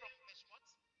say from verse what?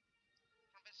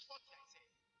 From verse 40, I said.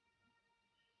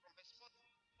 From verse 40.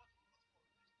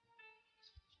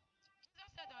 Jesus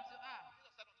said unto her,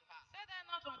 said I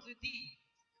not unto thee,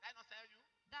 Did I not tell you?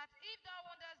 that if thou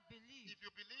wouldest believe, If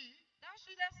you believe, thou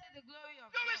shouldest see the glory of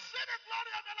you will God. see the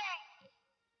glory of the Lord.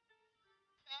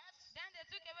 Yes. Then they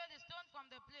took away the stone from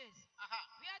the place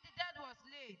where the dead was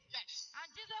laid. Yes. And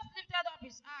Jesus lifted up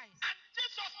his eyes And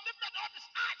Jesus lifted up his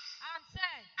eyes and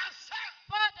said,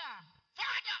 Father,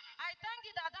 I thank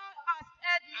thee that thou hast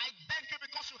heard me, I thank you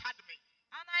because you had me.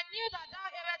 and I knew that thou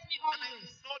hearest me And I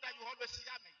always. know that you always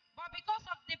hear me. But because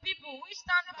of the people which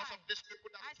stand by, Because of these people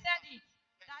that I said it,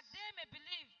 that they may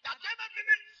believe that they may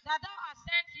believe that thou hast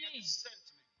sent that me. you sent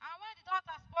me. And when the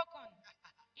daughter had spoken,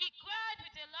 he cried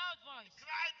with a loud voice,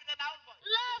 Cried with a loud voice.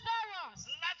 Lazarus,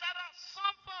 Lazarus,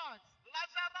 come forth.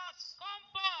 Lazarus, Come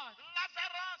forth.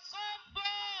 Lazarus, Come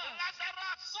forth.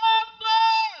 Lazarus, Come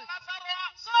forth.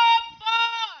 Lazarus. Come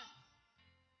forth.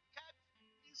 Kept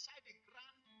inside the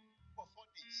ground for 4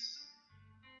 days.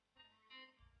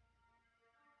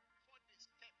 4 days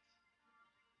kept inside the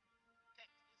ground.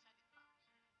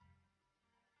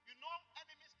 You know,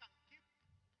 enemies can keep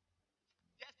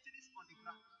destinies on the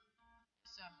ground.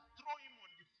 Sir. Throw him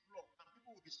on the floor, and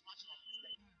people will be smashing on his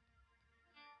leg.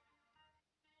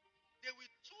 They will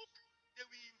invoke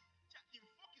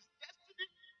his destiny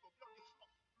to be on the floor.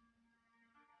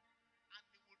 And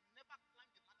they will never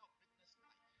climb the ladder of greatness in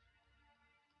life.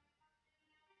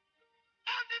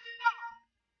 On the floor,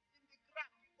 in the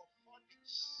ground for 4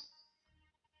 days.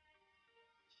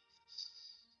 Jesus.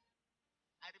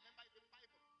 I remember in the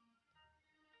Bible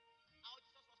how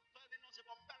Jesus was telling us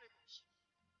about parables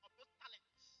of those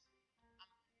talents. And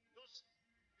those,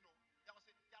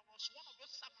 there was one of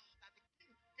those servants that the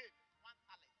king gave 1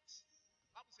 talent.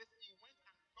 The Bible says he went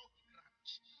and dug the ground and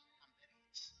buried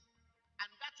it. And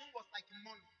that thing was like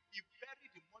money. He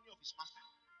buried the money of his master.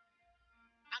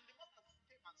 And the master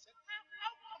came and said,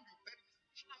 how come you buried this?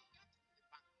 You should have kept it in the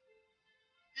bank.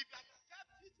 If you have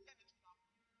kept it, then it will have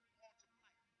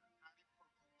multiplied and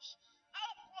reproduced. How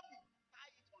come you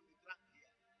tie it on the ground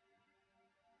here?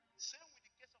 Same with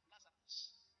the case of Lazarus.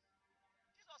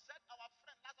 Jesus said, our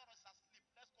friend Lazarus is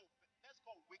asleep. Let's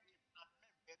go wake him and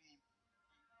men bury him.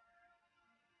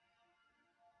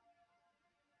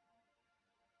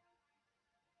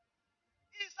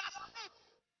 He's asleep.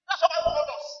 That's what I told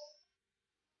us.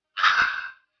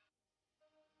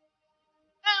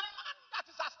 A man that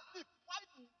is asleep, why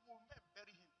do men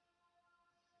bury him?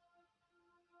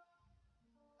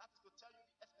 That is to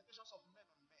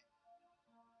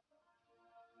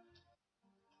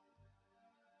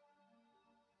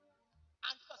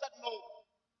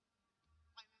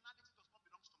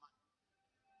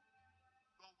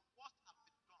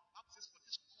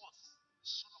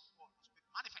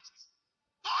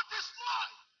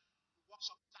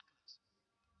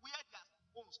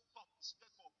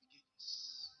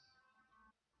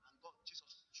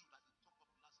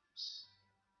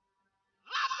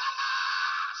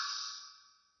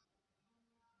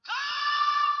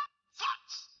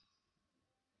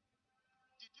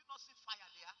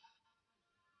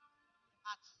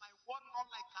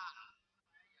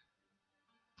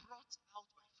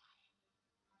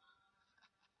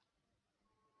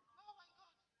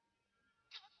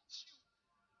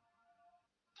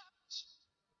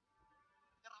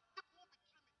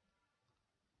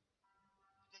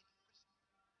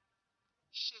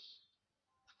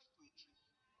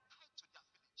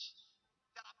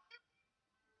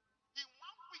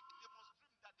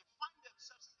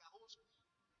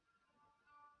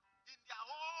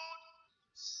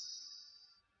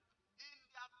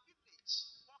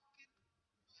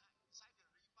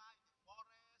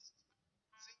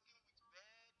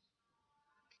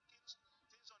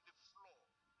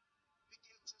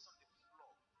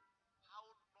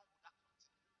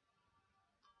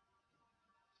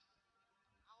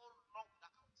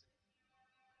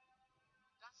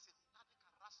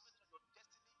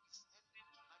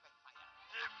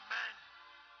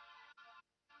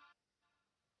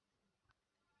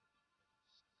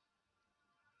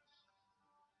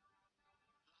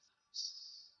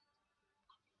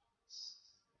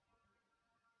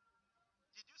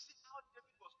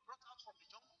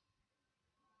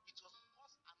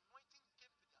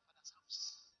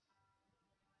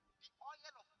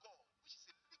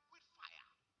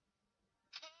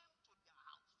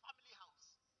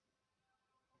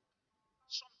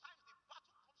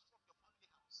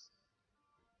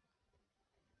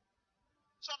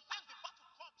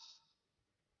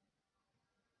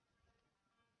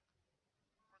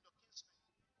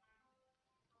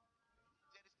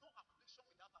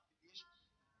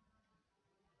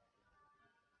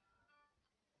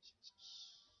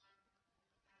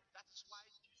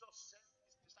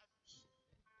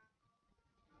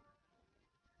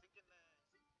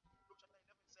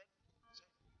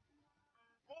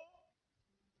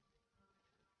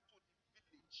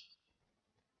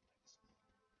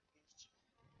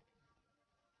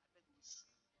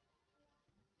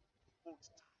boat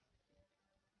tie.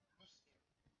 Loose him.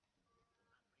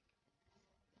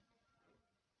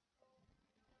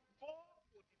 Go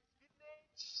to the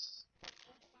village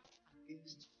over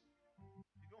against you.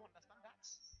 You don't understand that?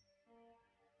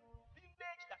 Village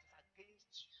that is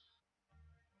against you.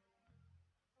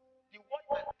 The word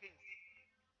against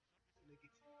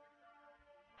is always negative.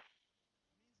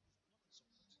 It means it's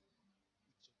not in support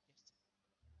with your destiny.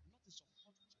 Not in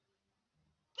support with your life.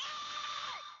 Go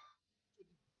to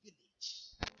the village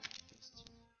against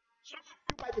you. Some of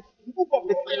you by the move of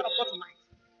the fire of God tonight.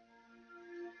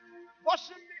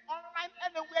 Worship me online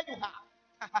anywhere you are.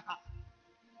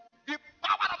 The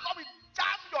power of God will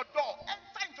jam your door.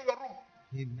 Enter into your room.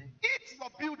 Amen. Eat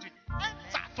your building.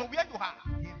 Enter to where you are.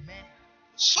 Amen.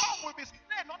 Some will be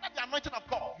slain under the anointing of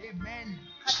God. Amen.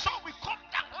 Some will come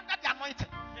down under the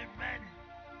anointing. Amen.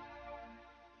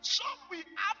 Some will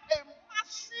have a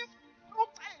massive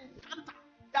brutal encounter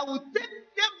that will take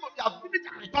them to their village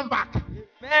and return back.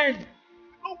 Amen.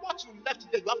 You know what you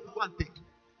left there, you have to go and take.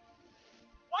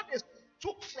 What they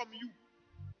took from you,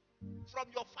 from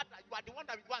your father, you are the one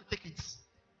that will go and take it.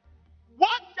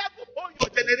 What devil own your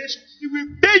generation, he will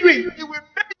pay you in, he will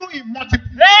pay you in multiple.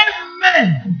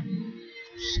 Amen.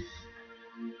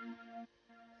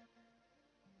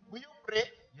 Will you pray?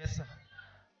 Yes, sir.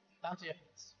 Stand to your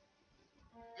feet.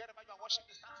 Wherever you are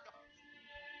worshiping, stand to your feet.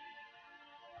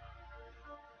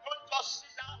 Don't just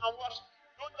sit down and worship.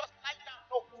 Don't just lie down.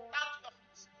 No, stand to your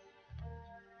feet.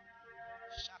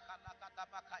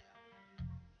 Shakalakadabakaya.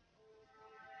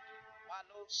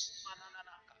 Walos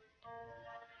manananaka.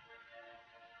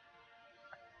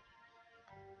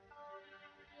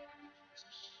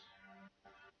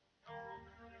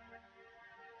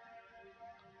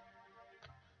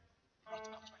 Brought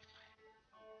out by fire.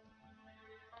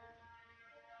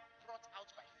 Brought out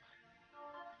by fire.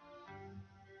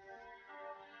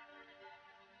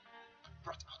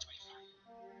 Brought out by fire.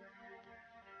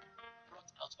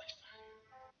 Brought out by fire.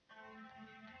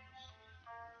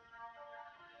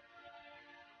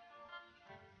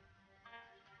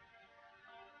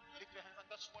 Lift your hands and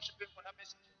just worship Him for that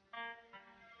message.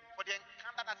 For the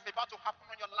encounter that's about to happen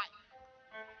on your life.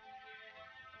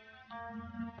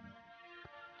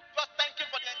 Just thank Him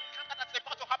for the encounter that's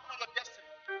about to happen on your destiny.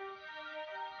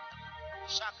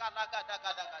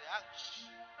 Shakalagadagadaga.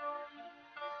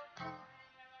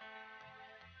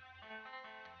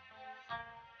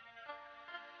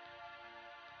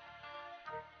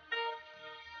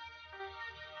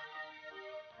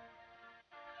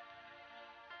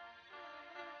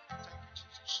 Thank you,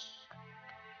 Jesus.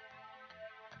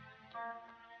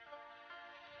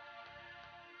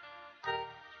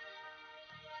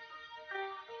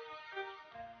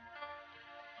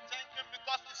 Thank Him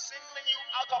because He's singling you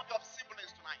out of your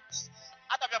siblings tonight,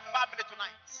 out of your family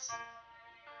tonight.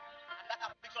 And that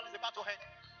affliction is about to end.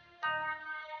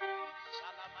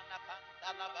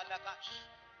 Shalamanakandalabalakash.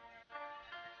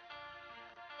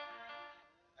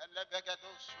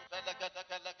 Elebegedos,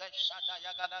 ubelegedegelege,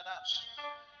 shadayagadadas.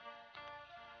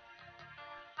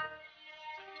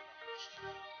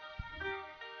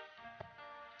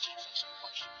 Jesus, I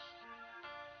worship you.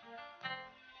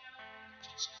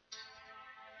 Jesus.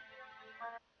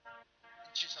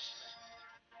 In Jesus' name.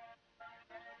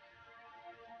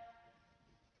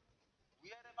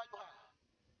 Wherever you are,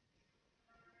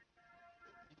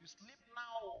 if you sleep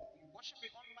now, you worship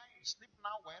it online, you sleep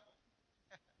now, well.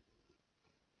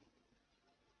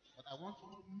 But I want you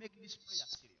to make this prayer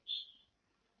serious.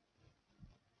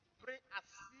 Pray as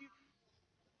if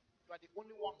you are the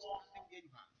only one standing where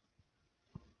you are.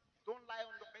 Don't lie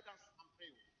on the bed and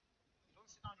pray. Don't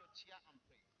sit on your chair and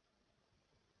pray.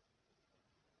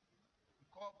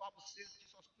 Because the Bible says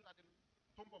Jesus stood at the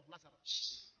tomb of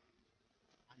Lazarus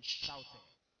and shouted,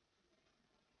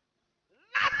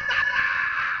 Lazarus!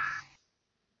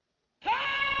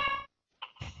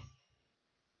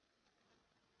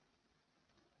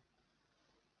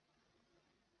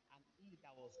 And he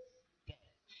that was dead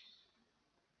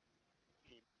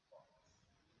came forth.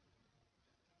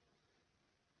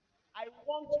 I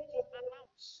want you to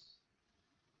announce,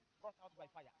 brought out by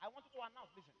fire. I want you to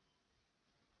announce, listen.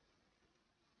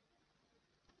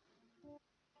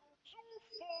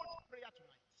 Twofold prayer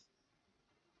tonight.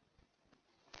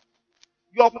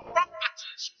 Your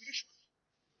property, spiritual,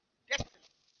 destiny,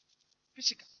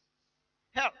 physical,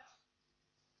 health,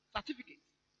 certificate,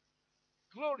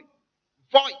 glory,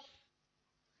 voice,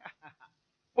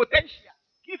 potential,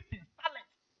 gifting, talent,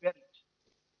 marriage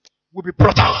will be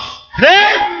brought out.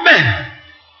 Amen.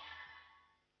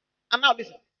 And now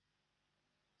listen.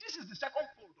 This is the second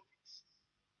fold of it.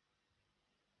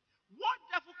 What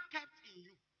devil kept in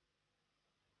you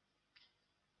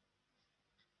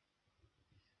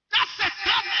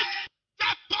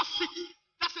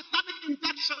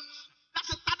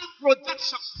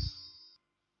projections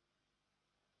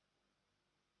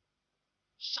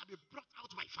shall be brought out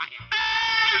by fire.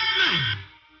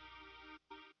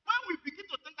 When we begin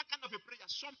to take that kind of a prayer,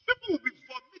 some people will be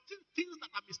vomiting things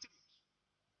that are mysterious.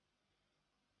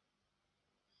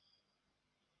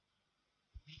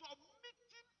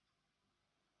 Vomiting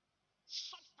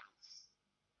substance.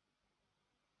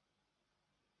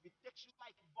 It takes you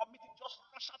like vomiting, just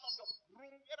rush out of your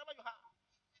room, wherever you are.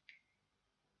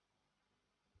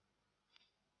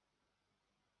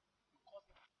 Because the power of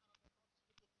God is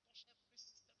going to touch every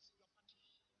system in your body.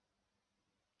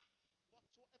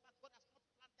 Whatsoever God has not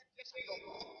planted, they shall be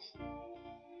uprooted.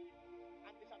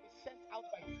 And they shall be sent out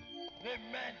by you.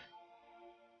 Amen.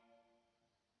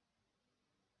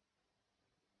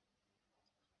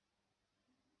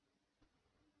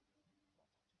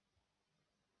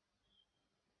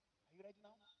 Are you ready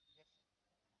now? Yes.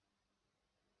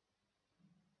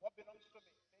 What belongs to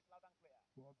me? Say it loud and clear.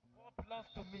 What belongs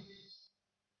to me?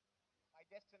 My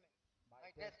destiny.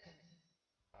 My destiny.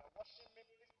 Watching me,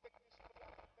 please take this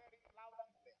prayer very loud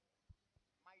and clear.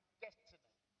 My destiny.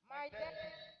 My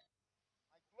destiny.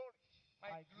 My glory.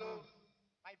 My glory.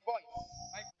 My voice.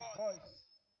 My voice.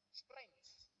 Strength.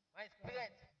 My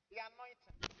strength. The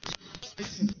anointing.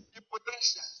 The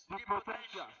potential. The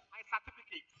potential. My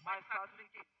certificate. My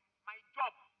certificate. My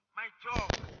job. My job.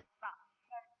 Now,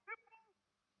 some people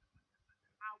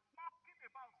are walking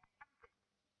about standing.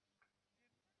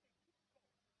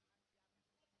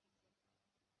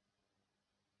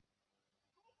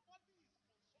 Nobody is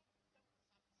concerned with them for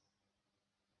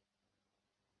service.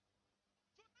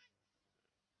 Tonight, you will thank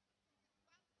God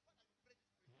that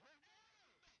you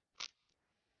prayed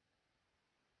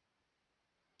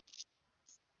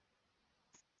this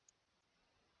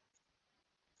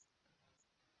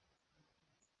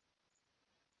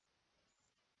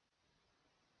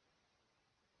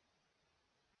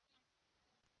prayer.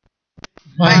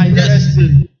 My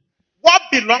destiny. What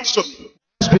belongs to me?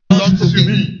 Belongs to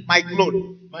me. My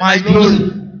glory. My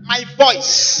glory. My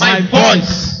voice. My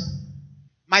voice.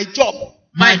 My job.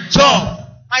 My job.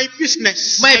 My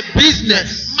business. My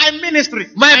business. My ministry.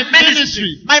 My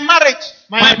ministry. My marriage.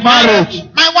 My marriage.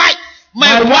 My wife.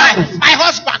 My wife. My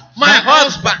husband. My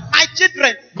husband. My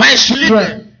children. My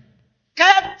children.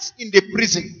 Kept in the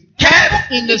prison.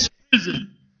 Kept in the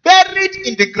prison. Buried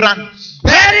in the ground.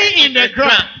 Buried in the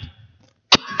ground.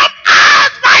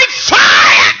 Out by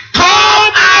fire!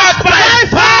 Come out by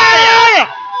fire!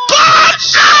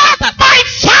 Come out by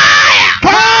fire!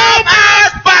 Come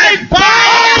out by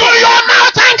fire! Open your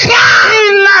mouth and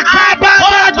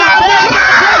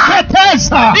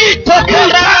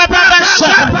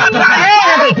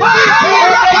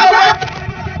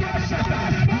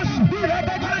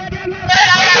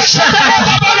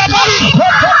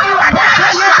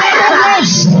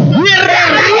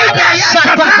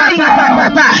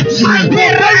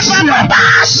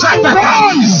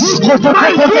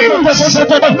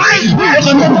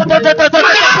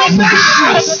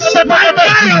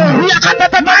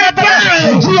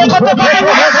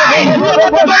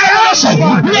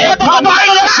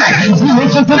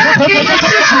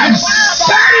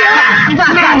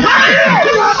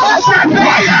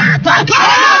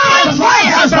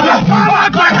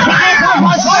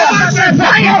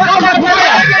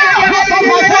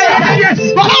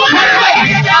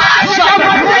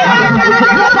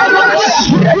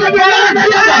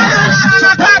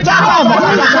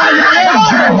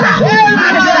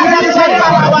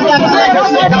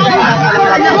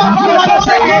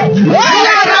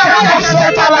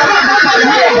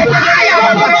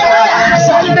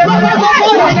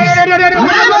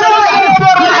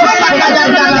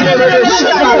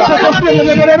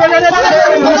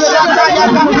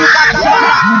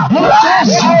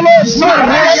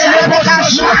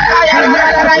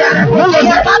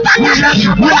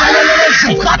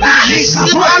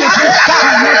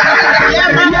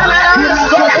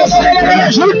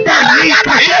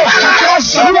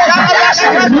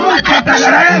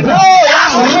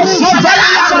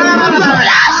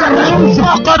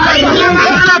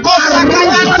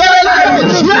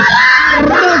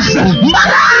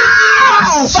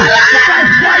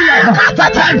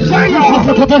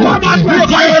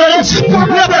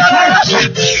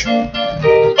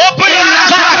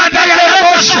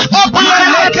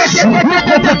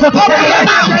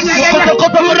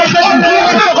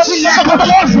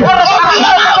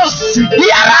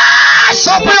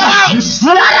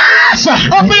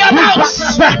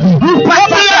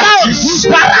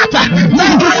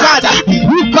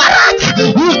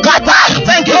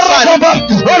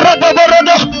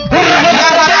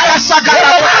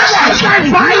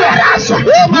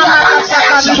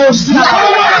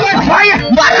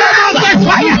Fire!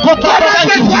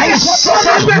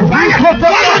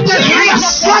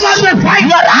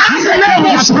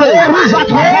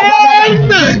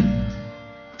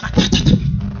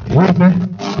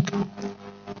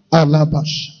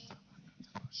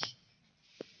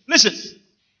 Listen.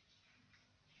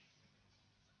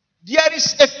 There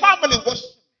is a family worship.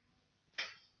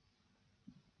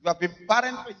 You have been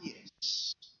barren for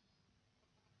years.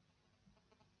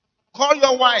 Call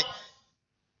your wife.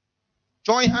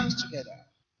 Join hands together.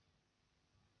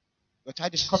 Your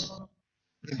child is coming.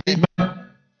 Amen.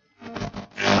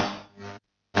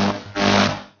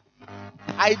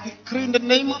 I decree in the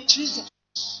name of Jesus.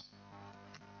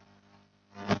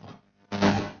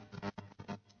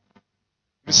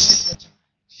 Receive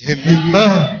your child.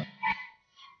 Amen.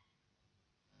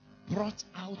 Brought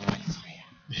out by fire.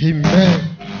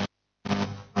 Amen.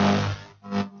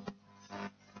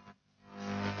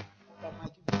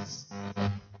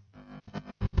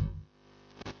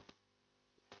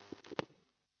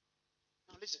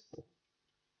 Now listen.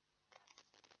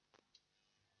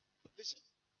 Listen.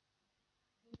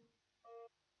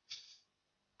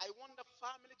 I want the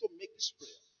family to make this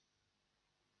prayer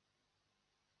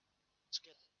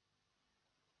together.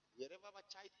 Wherever my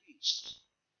child is,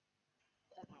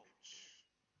 come out.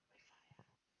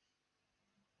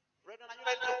 Brethren, are you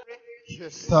ready to pray?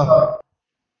 Yes, sir.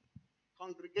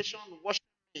 Congregation, worship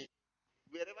me.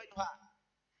 Wherever you are,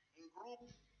 in group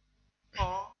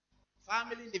or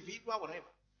family, individual,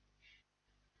 whatever.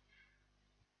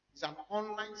 It's an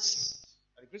online service.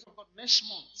 By the grace of God, next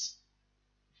month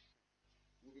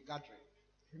we'll be gathering.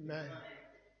 Amen.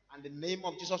 And the name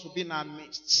of Jesus will be in our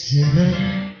midst.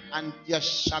 Amen. And there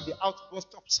shall be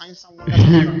outbursts of signs and wonders.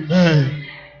 Amen.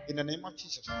 In the name of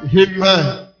Jesus.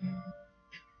 Amen.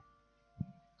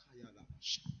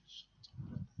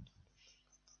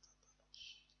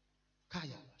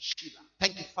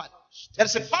 Thank you, Father.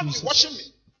 There's a family watching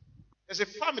me. There's a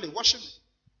family watching me.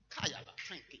 Thank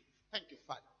you. Thank you,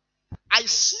 Father. I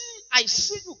see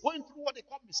you going through what they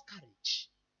call miscarriage.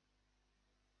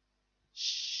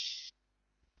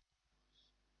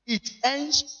 It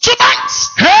ends tonight.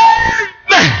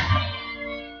 Amen.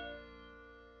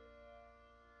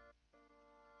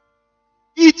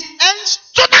 It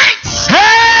ends tonight.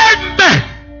 Amen.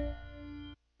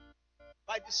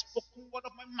 By the spoken word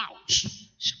of my mouth,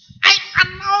 I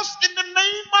announce in the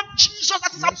name of Jesus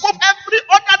that is above every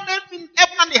other name in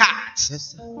heaven and the earth.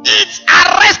 Yes, it's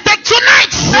arrested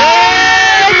tonight.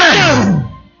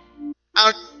 Amen.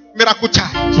 And miracle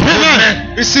child.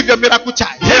 Amen. Receive your miracle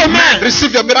child. Amen.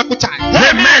 Receive your miracle child.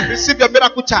 Amen. Receive your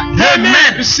miracle child.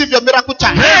 Amen. Receive your miracle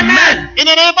child. Amen. In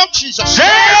the name of Jesus.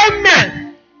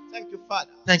 Amen. Thank you,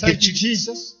 Father. Thank you,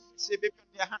 Jesus. Say, baby, on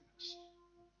their hand.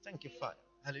 Thank you, Father.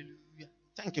 Hallelujah.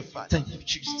 Thank you, Father. Thank you,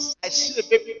 Jesus. I see a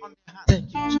baby on the hand.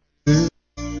 Thank you, Jesus.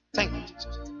 Thank you,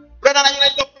 Jesus. Brother, are you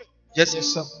ready to pray? Yes, yes,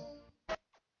 sir.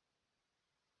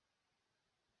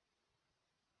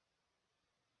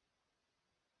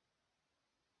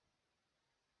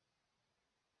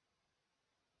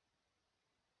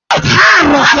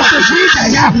 Come on,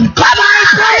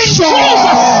 praise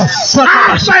Jesus.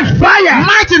 By fire.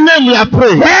 Mighty name we are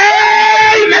praying.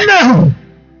 Amen.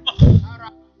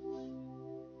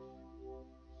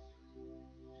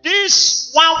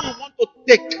 This one we want to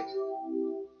take.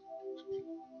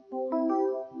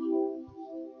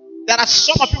 There are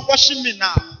some of you watching me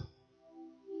now.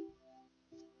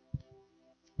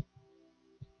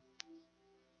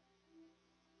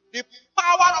 The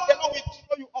power of the Lord will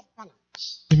throw you off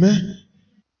balance. Amen.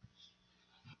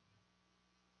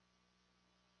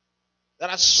 There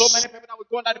are so many people that will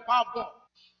go under the power of God.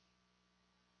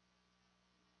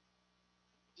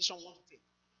 This one wants to take.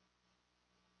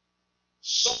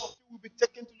 Some of you will be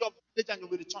taken to your village and you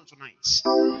will return tonight.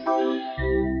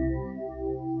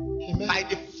 Amen. By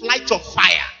the flight of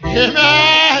fire.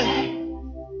 Amen.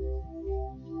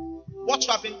 What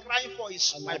you have been crying for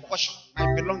is my portion,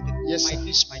 my belonging, yes, my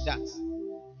this, my that.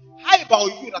 How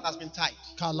about you that has been tied?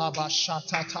 How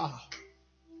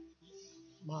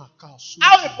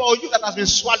about you that has been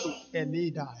swallowed? And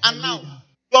now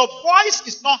your voice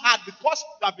is not heard because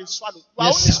you have been swallowed. You are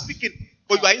only speaking,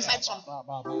 but you are inside something.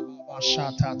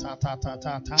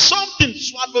 Something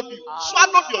swallowed you,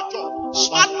 swallowed your job,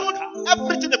 swallowed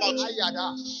everything about you.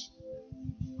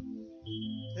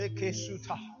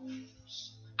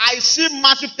 I see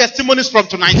massive testimonies from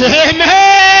tonight. Amen.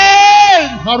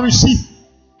 I receive.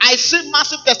 I see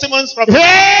massive testimonies from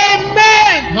tonight.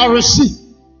 Amen. I receive.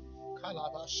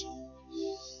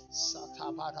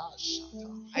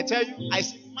 I tell you, I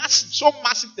see massive, so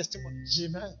massive testimonies.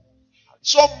 Amen.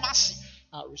 So massive.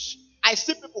 I receive. I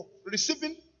see people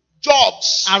receiving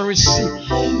jobs. I receive.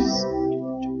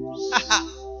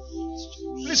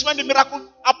 Please, when the miracle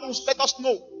happens, happens, let us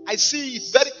know. I see it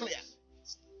very clear.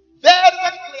 Very,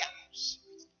 very clear.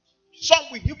 Some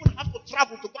will even have to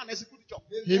travel to go and execute the job.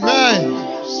 Amen.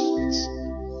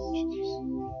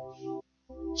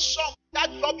 Some, that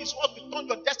job is what will turn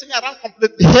your destiny around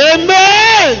completely.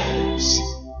 Amen.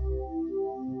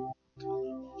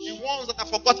 The ones that are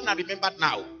forgotten are remembered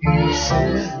now.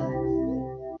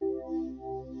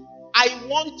 I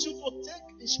want you to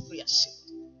take this prayer seriously.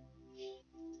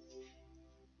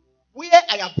 Where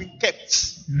I have been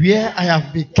kept. Where I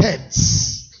have been kept.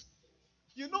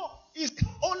 You know, it's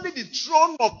only the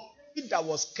throne of him that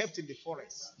was kept in the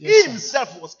forest. Yes, He sir.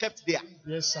 himself was kept there.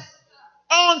 Yes, sir.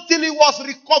 Until he was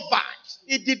recovered.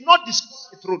 He did not discuss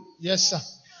the throne. Yes, sir.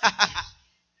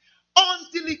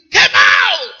 Until he came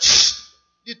out,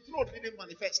 the throne didn't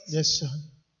manifest. Yes, sir.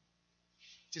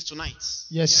 It is tonight.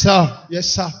 Yes, sir. Yes,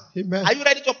 sir. Amen. Are you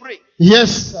ready to pray?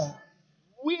 Yes, sir.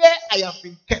 Where I have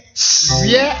been kept.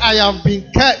 Where I have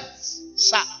been kept.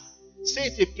 Sir, say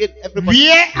it again, everybody.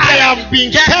 Where I have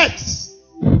been kept.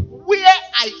 Where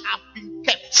I have been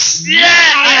kept. Where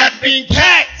I have been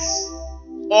kept.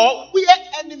 Or where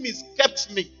enemies kept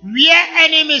me. Where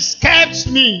enemies kept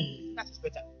me. That is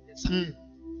better. Yes, sir.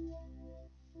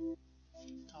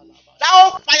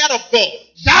 Thou fire of God.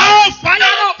 Thou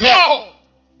fire of God.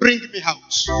 Bring me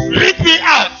out. Bring me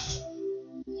out.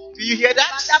 Do you hear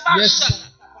that? Yes, sir.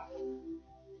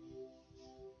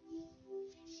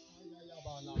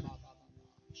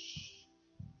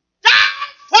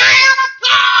 Fire of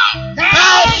God.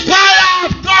 Thou fire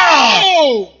of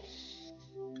God.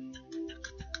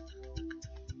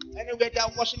 Anywhere they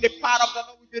are watching, the power of the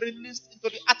Lord will be released into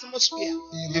the atmosphere.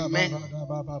 Amen.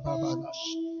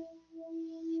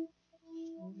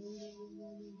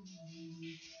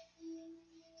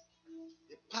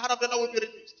 The power of the Lord will be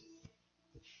released.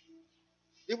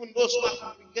 Even those who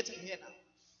have been getting here now.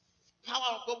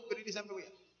 Power of God will be released everywhere.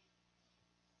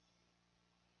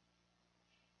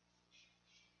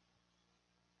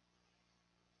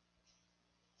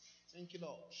 Thank you,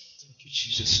 Lord. Thank you,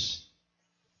 Jesus.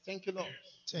 Thank you, Lord.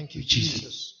 Thank you,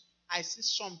 Jesus. I see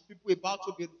some people about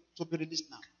to be released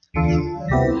now.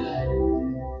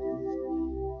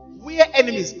 Where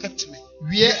enemies kept me.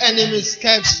 Where enemies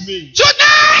kept me.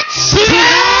 Tonight!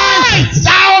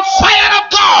 Thou fire of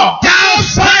God. Thou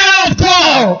fire of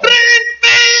God. Bring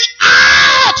me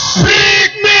out!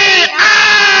 Bring me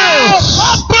out.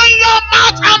 Open your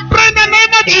mouth and pray in the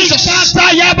name of Jesus. In the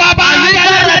name of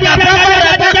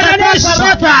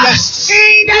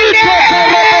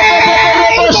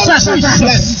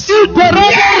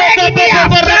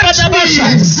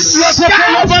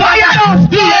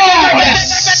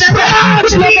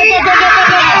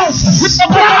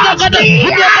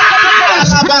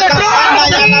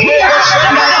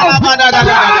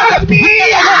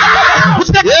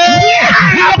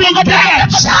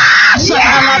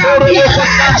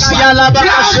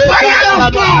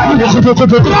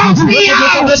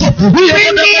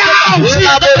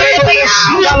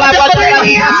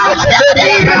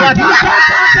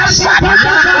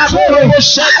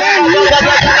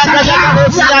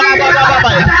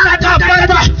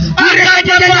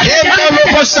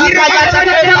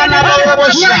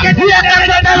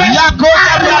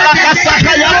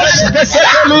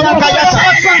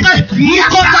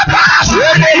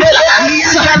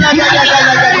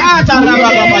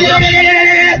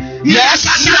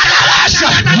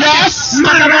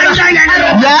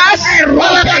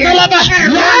Yes.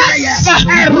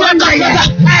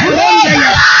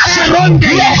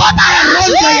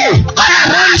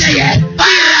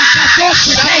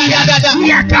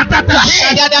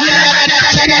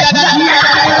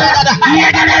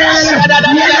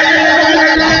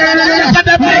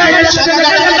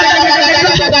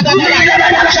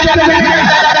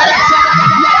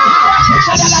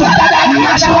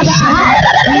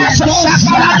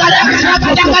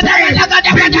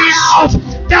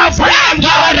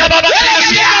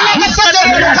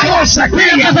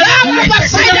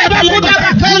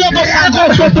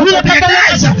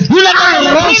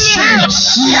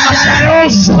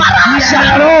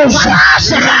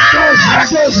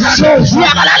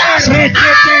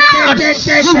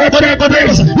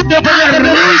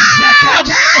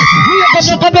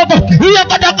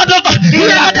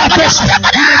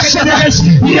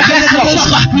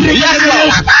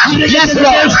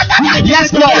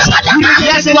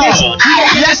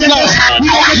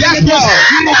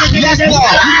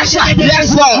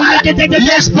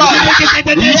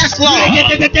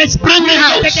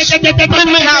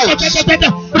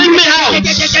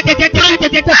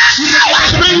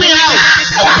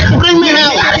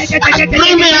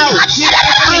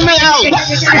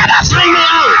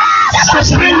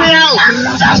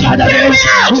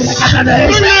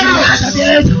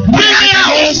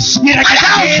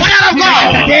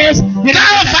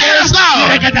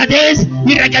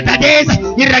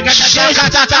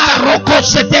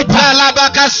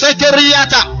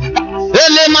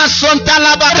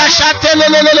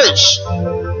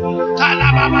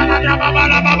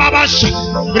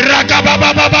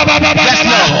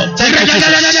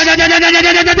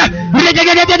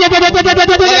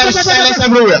 Silence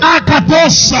everywhere.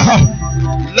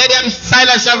 Let them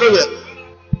silence everywhere.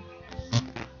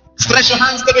 Stretch your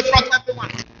hands to the front,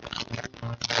 everyone.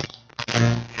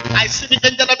 I see the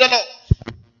angel of the Lord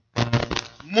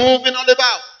moving all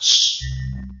about,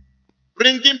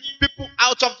 bringing people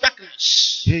out of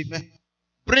darkness. Amen.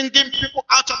 Bringing people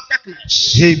out of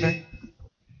darkness. Amen.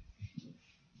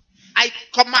 I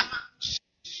command,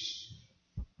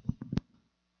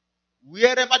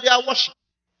 wherever they are worshiping,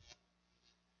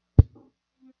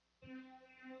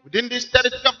 within this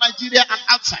territory of Nigeria and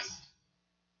outside,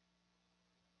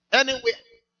 anywhere,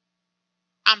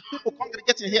 and people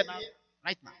congregating here now,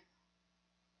 right now,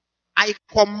 I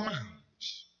command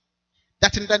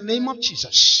that in the name of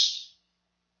Jesus,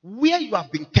 where you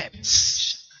have been kept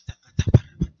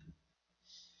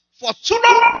for too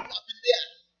long, you have been there.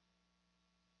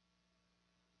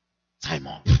 Time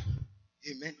up.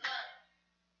 Amen.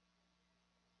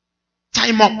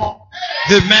 Time up.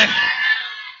 Amen.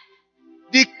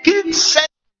 The king said,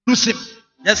 "Loose him."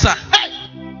 Yes, sir. Hey.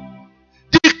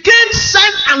 The king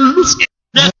sent and loose him.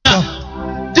 Yes, sir.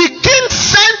 The king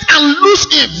sent and loose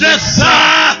him. Yes,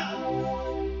 sir.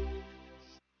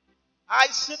 I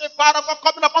see the power of God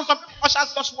coming upon some people.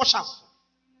 Ushers, just wash out.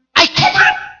 I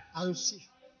command. I will see.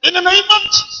 In the name of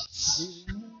Jesus.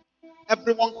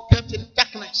 Everyone kept in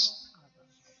darkness,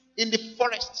 in the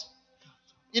forest,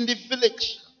 in the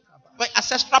village, by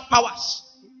ancestral powers,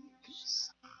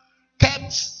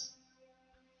 kept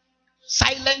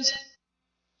silenced,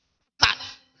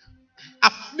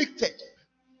 afflicted,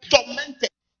 tormented.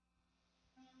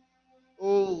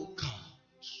 Oh God.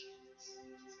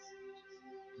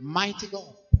 Mighty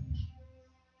God.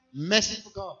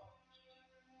 Merciful God.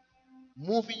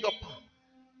 Move in your power.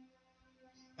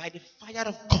 By the fire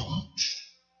of God.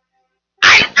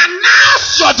 I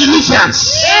announce your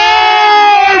deliverance.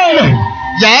 Amen.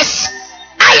 Yes.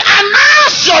 I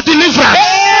announce your deliverance.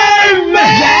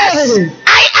 Amen. Yes.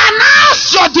 I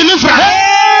announce your deliverance.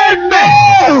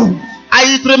 Amen.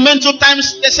 I remain 2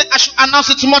 times. They say I should announce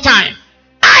it 2 more times.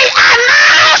 I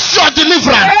announce your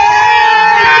deliverance.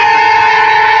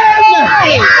 Amen. I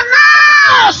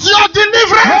announce your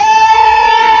deliverance.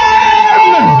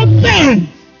 Amen.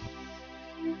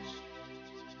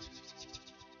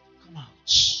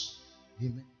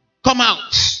 Come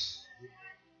out.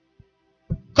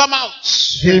 Come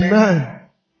out. Amen.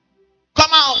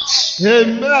 Come out.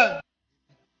 Amen.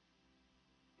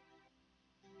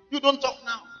 You don't talk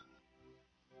now.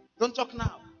 Don't talk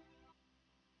now.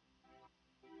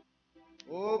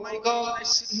 Oh my God, I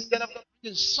see the angel of God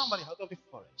bringing somebody out of the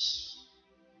forest.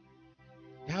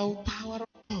 Thou power of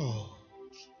God.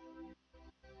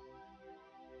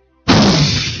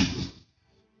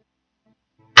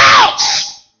 Out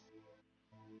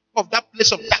of that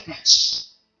place of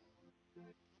darkness.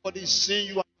 Nobody is saying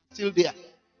you are still there.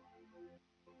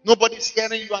 Nobody is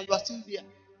hearing you and you are still there.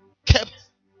 Kept,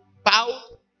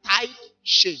 bowed, tied,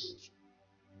 shamed.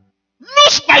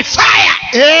 Loose by fire.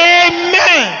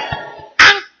 Amen.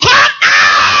 And come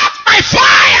out by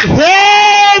fire.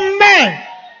 Amen.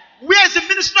 Where is the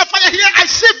ministry of fire here? I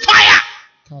see fire.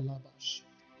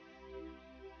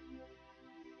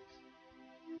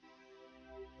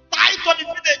 Tied to the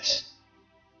village.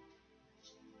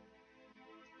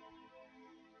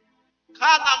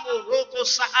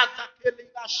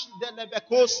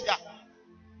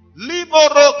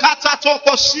 Liboro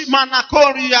katatoko simana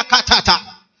koria katata.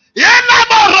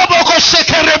 Yenaboro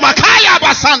shekere makaya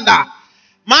basanda.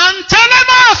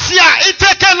 Mantelemasia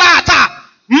itekelata.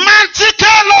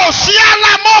 Mantikelo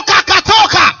siala moka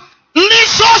katoka.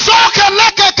 Lisozoke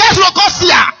leke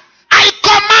keslokosia. I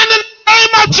command in the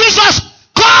name of Jesus,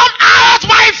 come out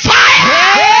by fire.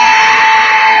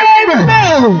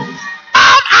 Amen.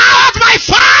 Come out by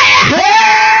fire.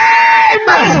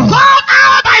 Amen. Come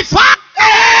out by fire.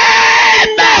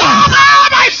 Amen. Come out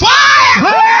by fire.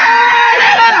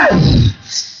 Amen.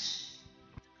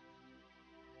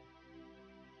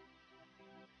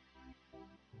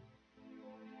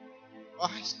 Oh,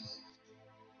 I see.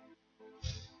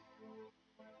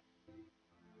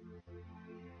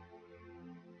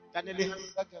 Can you lay hand on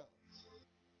that girl?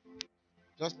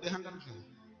 Just lay hand on her.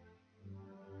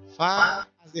 Far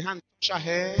as the hand touch her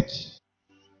head,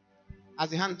 as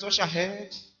the hand touch her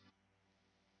head,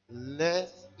 Let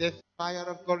the fire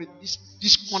of God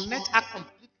disconnect her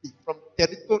completely from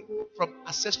territory, from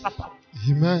ancestral power.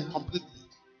 Amen. Completely.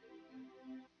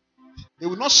 They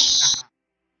will not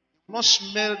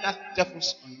smell that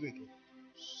devil's on you again.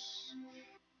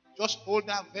 Just hold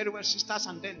her very well, sisters,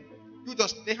 and then you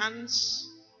just lay hands.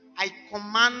 I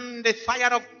command the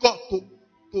fire of God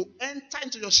to enter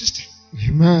into your system.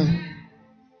 Amen.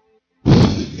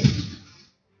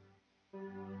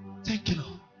 Thank you,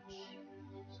 Lord.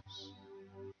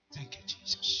 Thank you,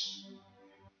 Jesus.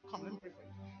 Come, let me pray for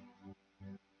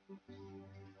you.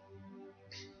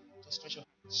 Just stretch your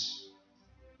hands.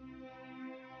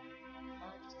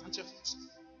 Stand to your feet.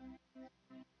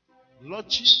 Lord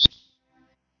Jesus.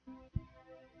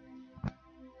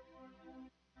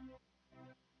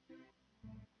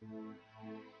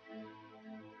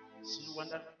 See you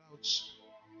wander about.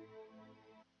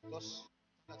 Just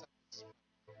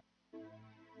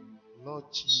Lord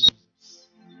Jesus,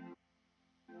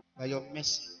 by your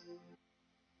mercy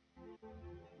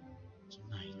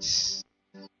tonight,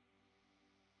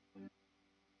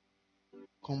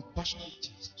 compassionate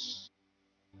Jesus,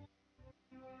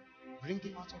 bring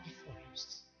him out of the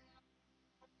forest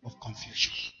of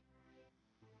confusion.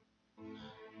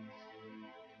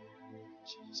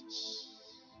 Jesus.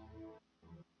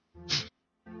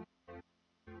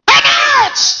 Come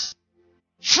out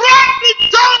from the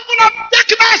jungle of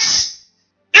darkness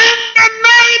in the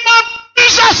name of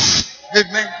Jesus.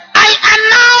 Amen. I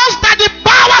announce that the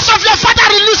powers of your Father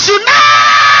release you now.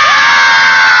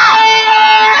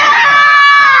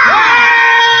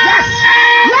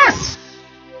 Yes.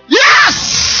 Yes.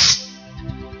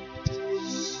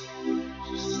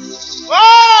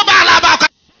 Oh, balabaka,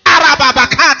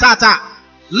 arababakatata.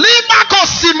 Limako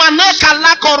simaneka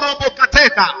lako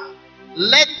robokateka.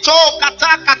 Leto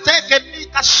kataka teke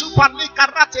nika super nika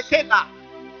ratekena.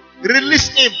 Release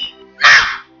him now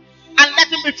and let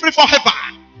him be free forever.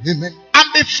 Amen.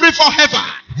 And be free forever.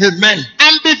 Amen.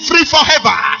 And be free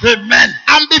forever. Amen.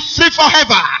 And be free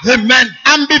forever. Amen.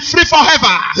 And be free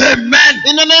forever. Amen.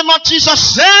 In the name of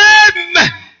Jesus. Amen.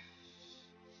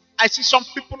 I see some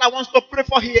people I want to pray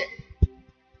for here.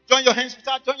 Join your hands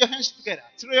together.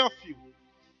 Three of you.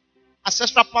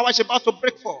 Ancestral power is about to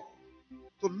break forth.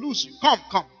 To lose you. Come.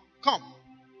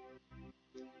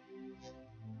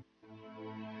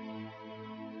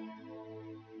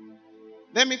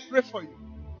 Let me pray for you.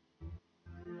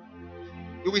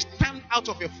 You will stand out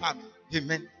of your family.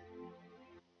 Amen.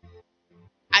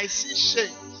 I see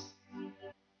shame.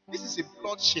 This is a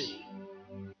blood shame.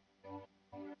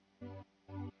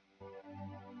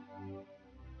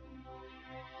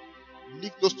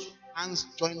 Leave those two hands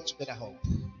joined together up.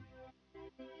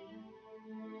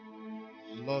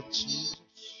 Lord Jesus,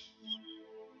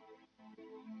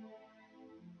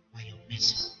 by your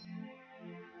mercy.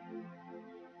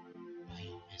 By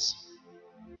your mercy.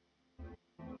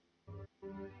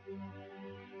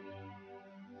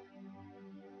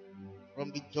 From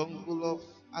the jungle of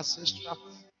ancestral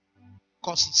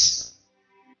causes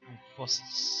and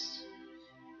forces,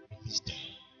 release them.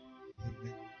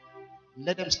 Amen.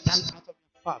 Let them stand out of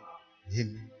your family.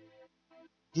 Amen.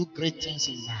 Do great things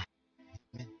in life.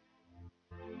 Amen.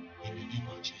 In the name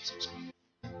of Jesus.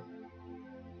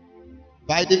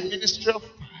 By the ministry of fire.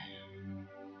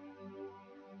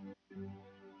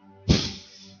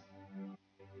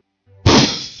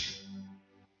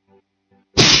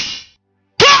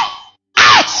 Go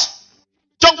out!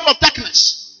 Jungle of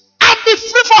darkness. And be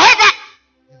free forever.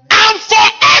 And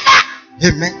forever.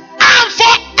 Amen. And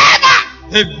forever.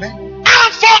 Amen.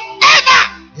 And forever.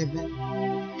 Amen.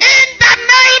 In the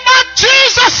name of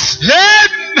Jesus.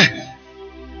 Amen.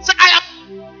 Say, I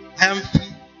am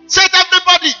free. say it,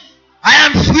 everybody. I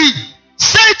am free.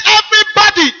 Say it,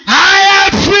 everybody. I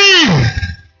am free.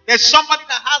 There's somebody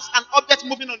that has an object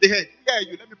moving on the head. Yeah,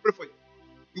 you. Let me pray for you.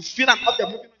 You feel an object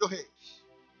moving on your head.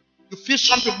 You feel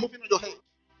something moving on your head.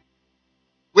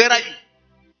 Where are you?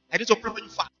 I need to pray for you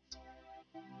fast.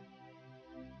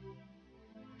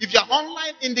 If you are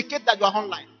online, indicate that you are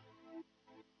online.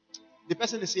 The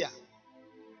person is here.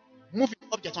 Moving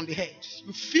object on the head.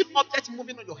 You feel object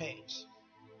moving on your head.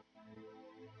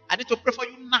 I need to pray for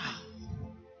you now.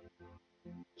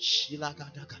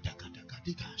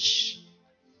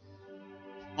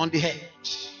 On the head.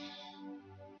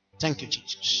 Thank you,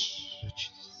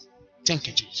 Jesus. Thank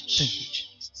you, Jesus. Thank you,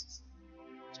 Jesus.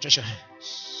 Stretch your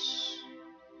hands.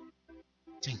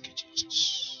 Thank you,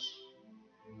 Jesus.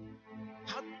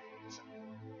 How?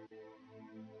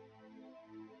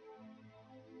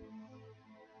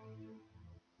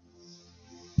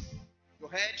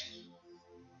 Your head.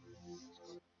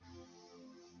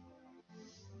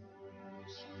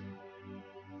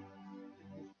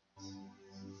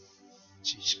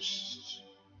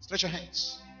 Stretch your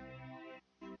hands.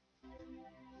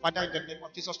 Father, in the name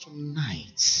of Jesus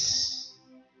tonight.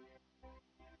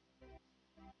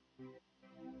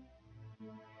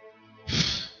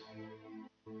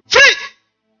 Free!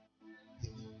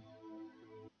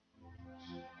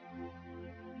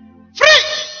 Free!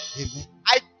 Amen.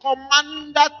 I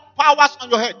command that powers on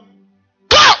your head.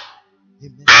 Go!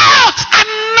 Amen. Out and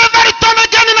never return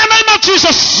again in the name of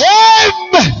Jesus.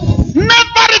 Amen.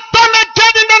 Never return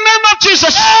again in the name of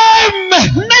Jesus. Amen.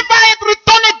 Never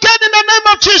return again in the name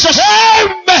of Jesus.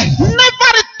 Amen. Never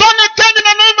return again in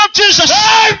the name of Jesus.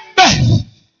 Amen.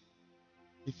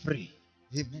 Be free.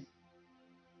 Amen.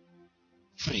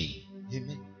 Free.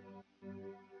 Amen.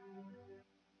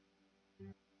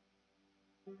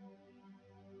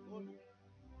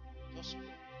 Just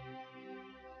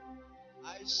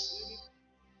I see.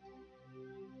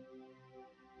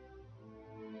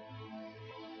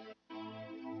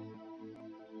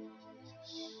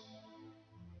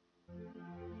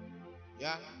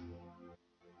 Yeah.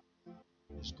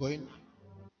 It's going.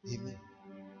 Amen.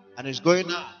 And it's going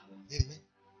now. Amen.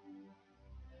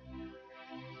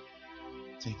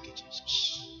 Thank you,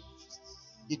 Jesus.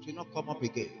 It will not come up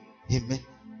again. Amen.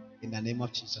 In the name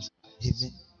of Jesus.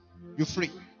 Amen. You're free.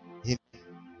 Amen.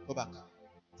 Go back.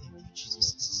 Thank you,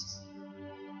 Jesus.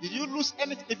 Did you lose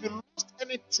anything? If you lost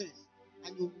anything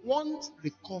and you want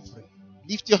recovery,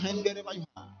 lift your hand wherever you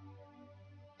are.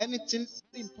 Anything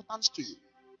very important to you,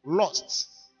 lost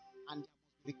and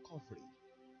recovery.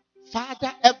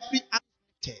 Father, every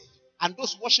affected and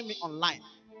those watching me online,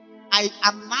 I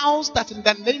announce that in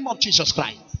the name of Jesus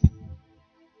Christ,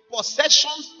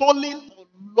 possession stolen or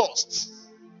lost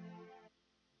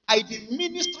by the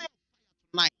ministry of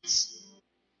night,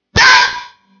 take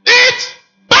it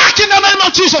back in the name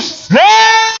of Jesus.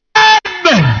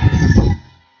 Amen.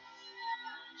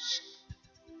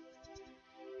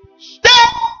 Take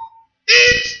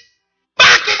it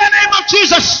back in the name of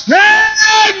Jesus.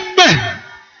 Amen.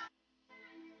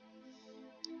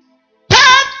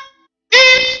 Take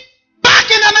it back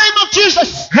in the name of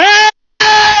Jesus.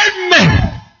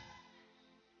 Amen.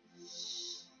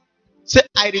 Say,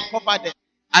 I recover them.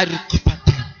 I recover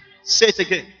them. Say it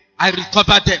again. I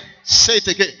recover them. Say it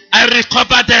again. I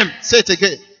recover them. Say it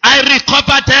again. I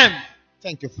recover them.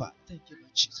 Thank you, Father. Thank you,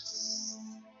 Lord Jesus.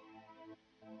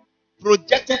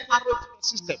 Projected arrow to your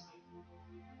system.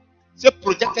 Say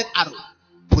projected arrow.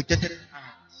 Projected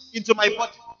arrow. Into my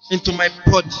body. Into my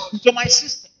body. Into my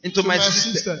system. Into my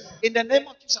system. In the name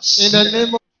of Jesus. In the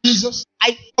name of Jesus.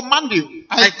 I command you.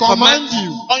 I command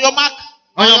you. On your mark.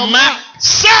 On your mark.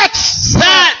 Set.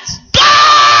 Set. Go!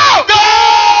 Go!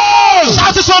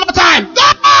 Shout it one more time.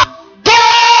 Go! Go!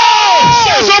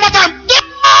 Shout it one more time. Go!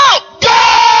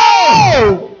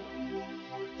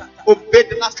 Go! Obey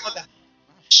the last order.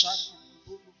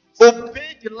 Obey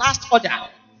the last order.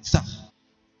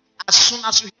 As soon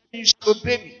as you hear me, you shall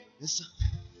obey me. Yes, sir.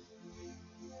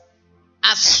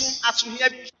 As soon as you hear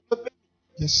me, you shall obey me.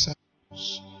 Yes, sir.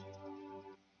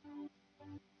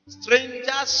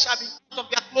 Strangers shall be out of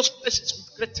their close places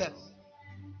with great terror.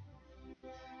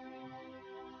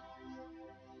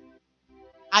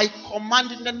 I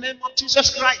command in the name of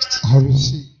Jesus Christ. I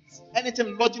receive.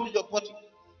 Anything lodging in your body,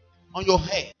 on your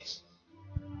head,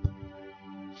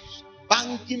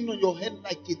 banging on your head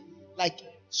like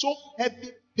so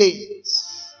heavy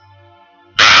pains.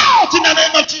 Out in the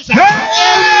name of Jesus.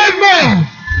 Amen.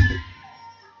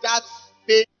 That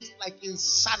pain is like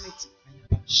insanity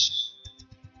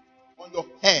on your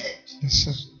head. Yes,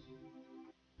 sir.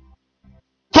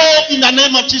 Go in the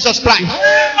name of Jesus Christ.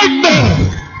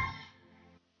 Amen.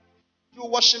 You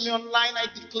watching me online, I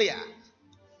declare,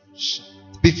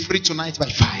 be free tonight by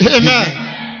fire.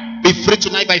 Amen. Be free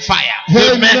tonight by fire.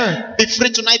 Amen. Be free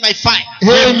tonight by fire.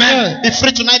 Amen. Be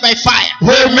free tonight by fire.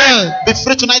 Amen. Be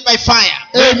free tonight by fire.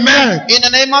 Amen. In the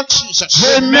name of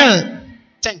Jesus. Amen.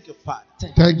 Thank you, Father.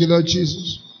 Thank you, Lord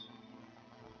Jesus.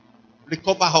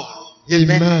 Recover all.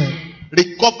 Amen.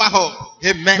 Recover all.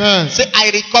 Amen. Say, I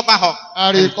recover all.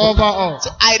 I recover all. Say,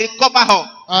 I recover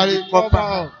all. I recover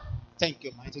all. Thank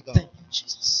you, mighty God. Thank you,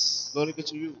 Jesus. Glory be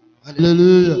to you.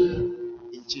 Hallelujah.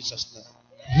 In Jesus' name.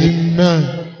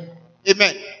 Amen.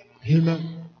 Amen.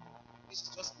 Amen. This is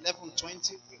just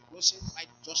 11:20. We're closing right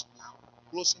just now.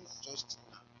 Closing just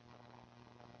now.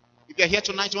 If you're here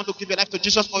tonight, you want to give your life to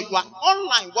Jesus, or you are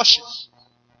online watching,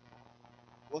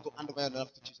 you want to hand over your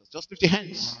life to Jesus, just lift your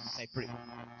hands as I pray.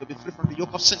 To be free from the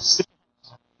yoke of sin.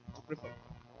 To pray for you.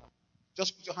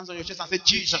 Just put your hands on your chest and say,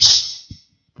 Jesus,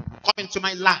 come into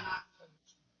my life.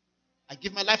 I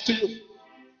give my life to you.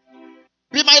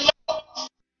 Be my Lord.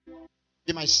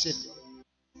 Be my Savior.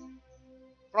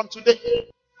 From today,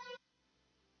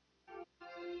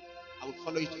 I will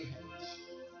follow you to heaven.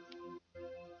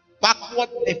 Backward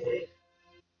never.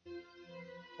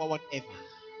 Forward ever.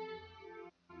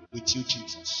 With you,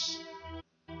 Jesus.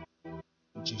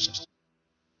 In Jesus.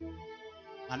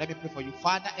 Now let me pray for you.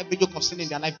 Father, every yoke of sin in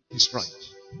their life be destroyed.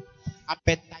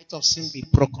 Appetite of sin be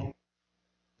broken.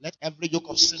 Let every yoke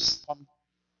of sin come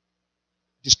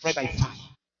destroyed by fire.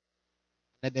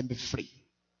 Let them be free.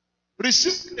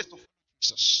 Receive grace of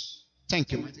Jesus.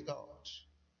 Thank you, mighty God.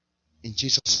 In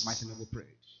Jesus' mighty name we pray.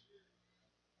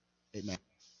 Amen.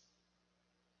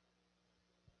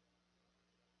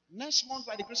 Next month,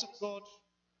 by the grace of God,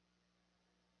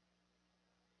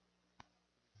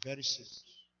 very soon,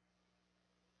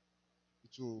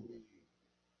 it will be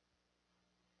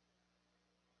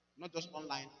not just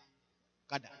online,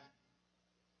 gather.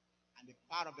 And the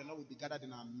power of the Lord will be gathered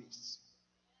in our midst.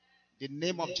 The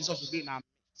name of Jesus will be in our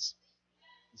midst.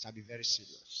 It shall be very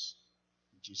serious.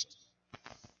 In Jesus' name.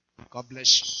 God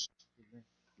bless you.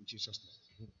 In Jesus'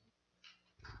 name.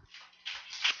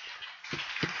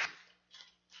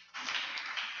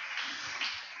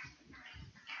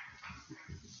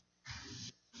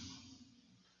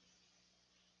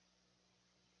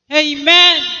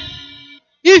 Amen.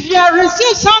 If you have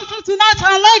received something tonight,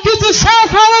 I'd like you to shout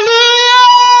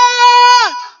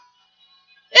hallelujah.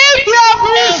 If you have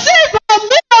received a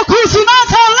miracle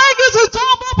tonight, I'd like you to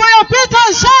jump up on your feet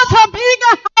and shout a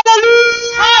bigger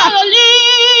hallelujah.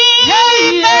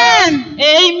 Amen.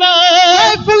 Amen.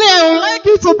 Hopefully, I would like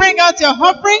you to bring out your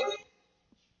offering.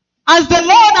 As the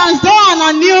Lord has done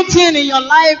a new thing in your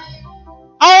life,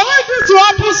 I would like you to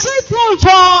appreciate Him for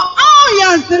how He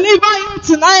has delivered you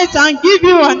tonight and give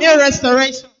you a new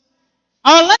restoration.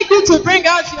 I would like you to bring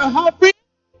out your offering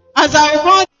as I will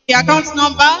call the account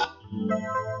number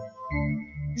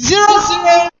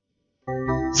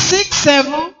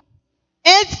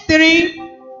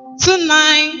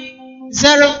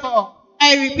 0067832904.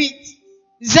 I repeat,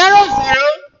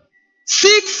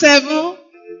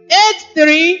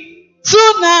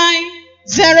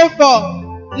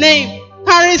 0067832904. Name,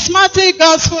 Charismatic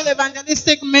Gospel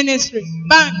Evangelistic Ministry.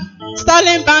 Bank,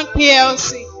 Sterling Bank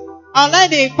PLC. I'd like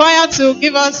the choir to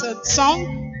give us a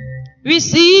song.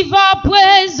 Receive our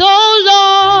praise,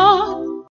 O Lord.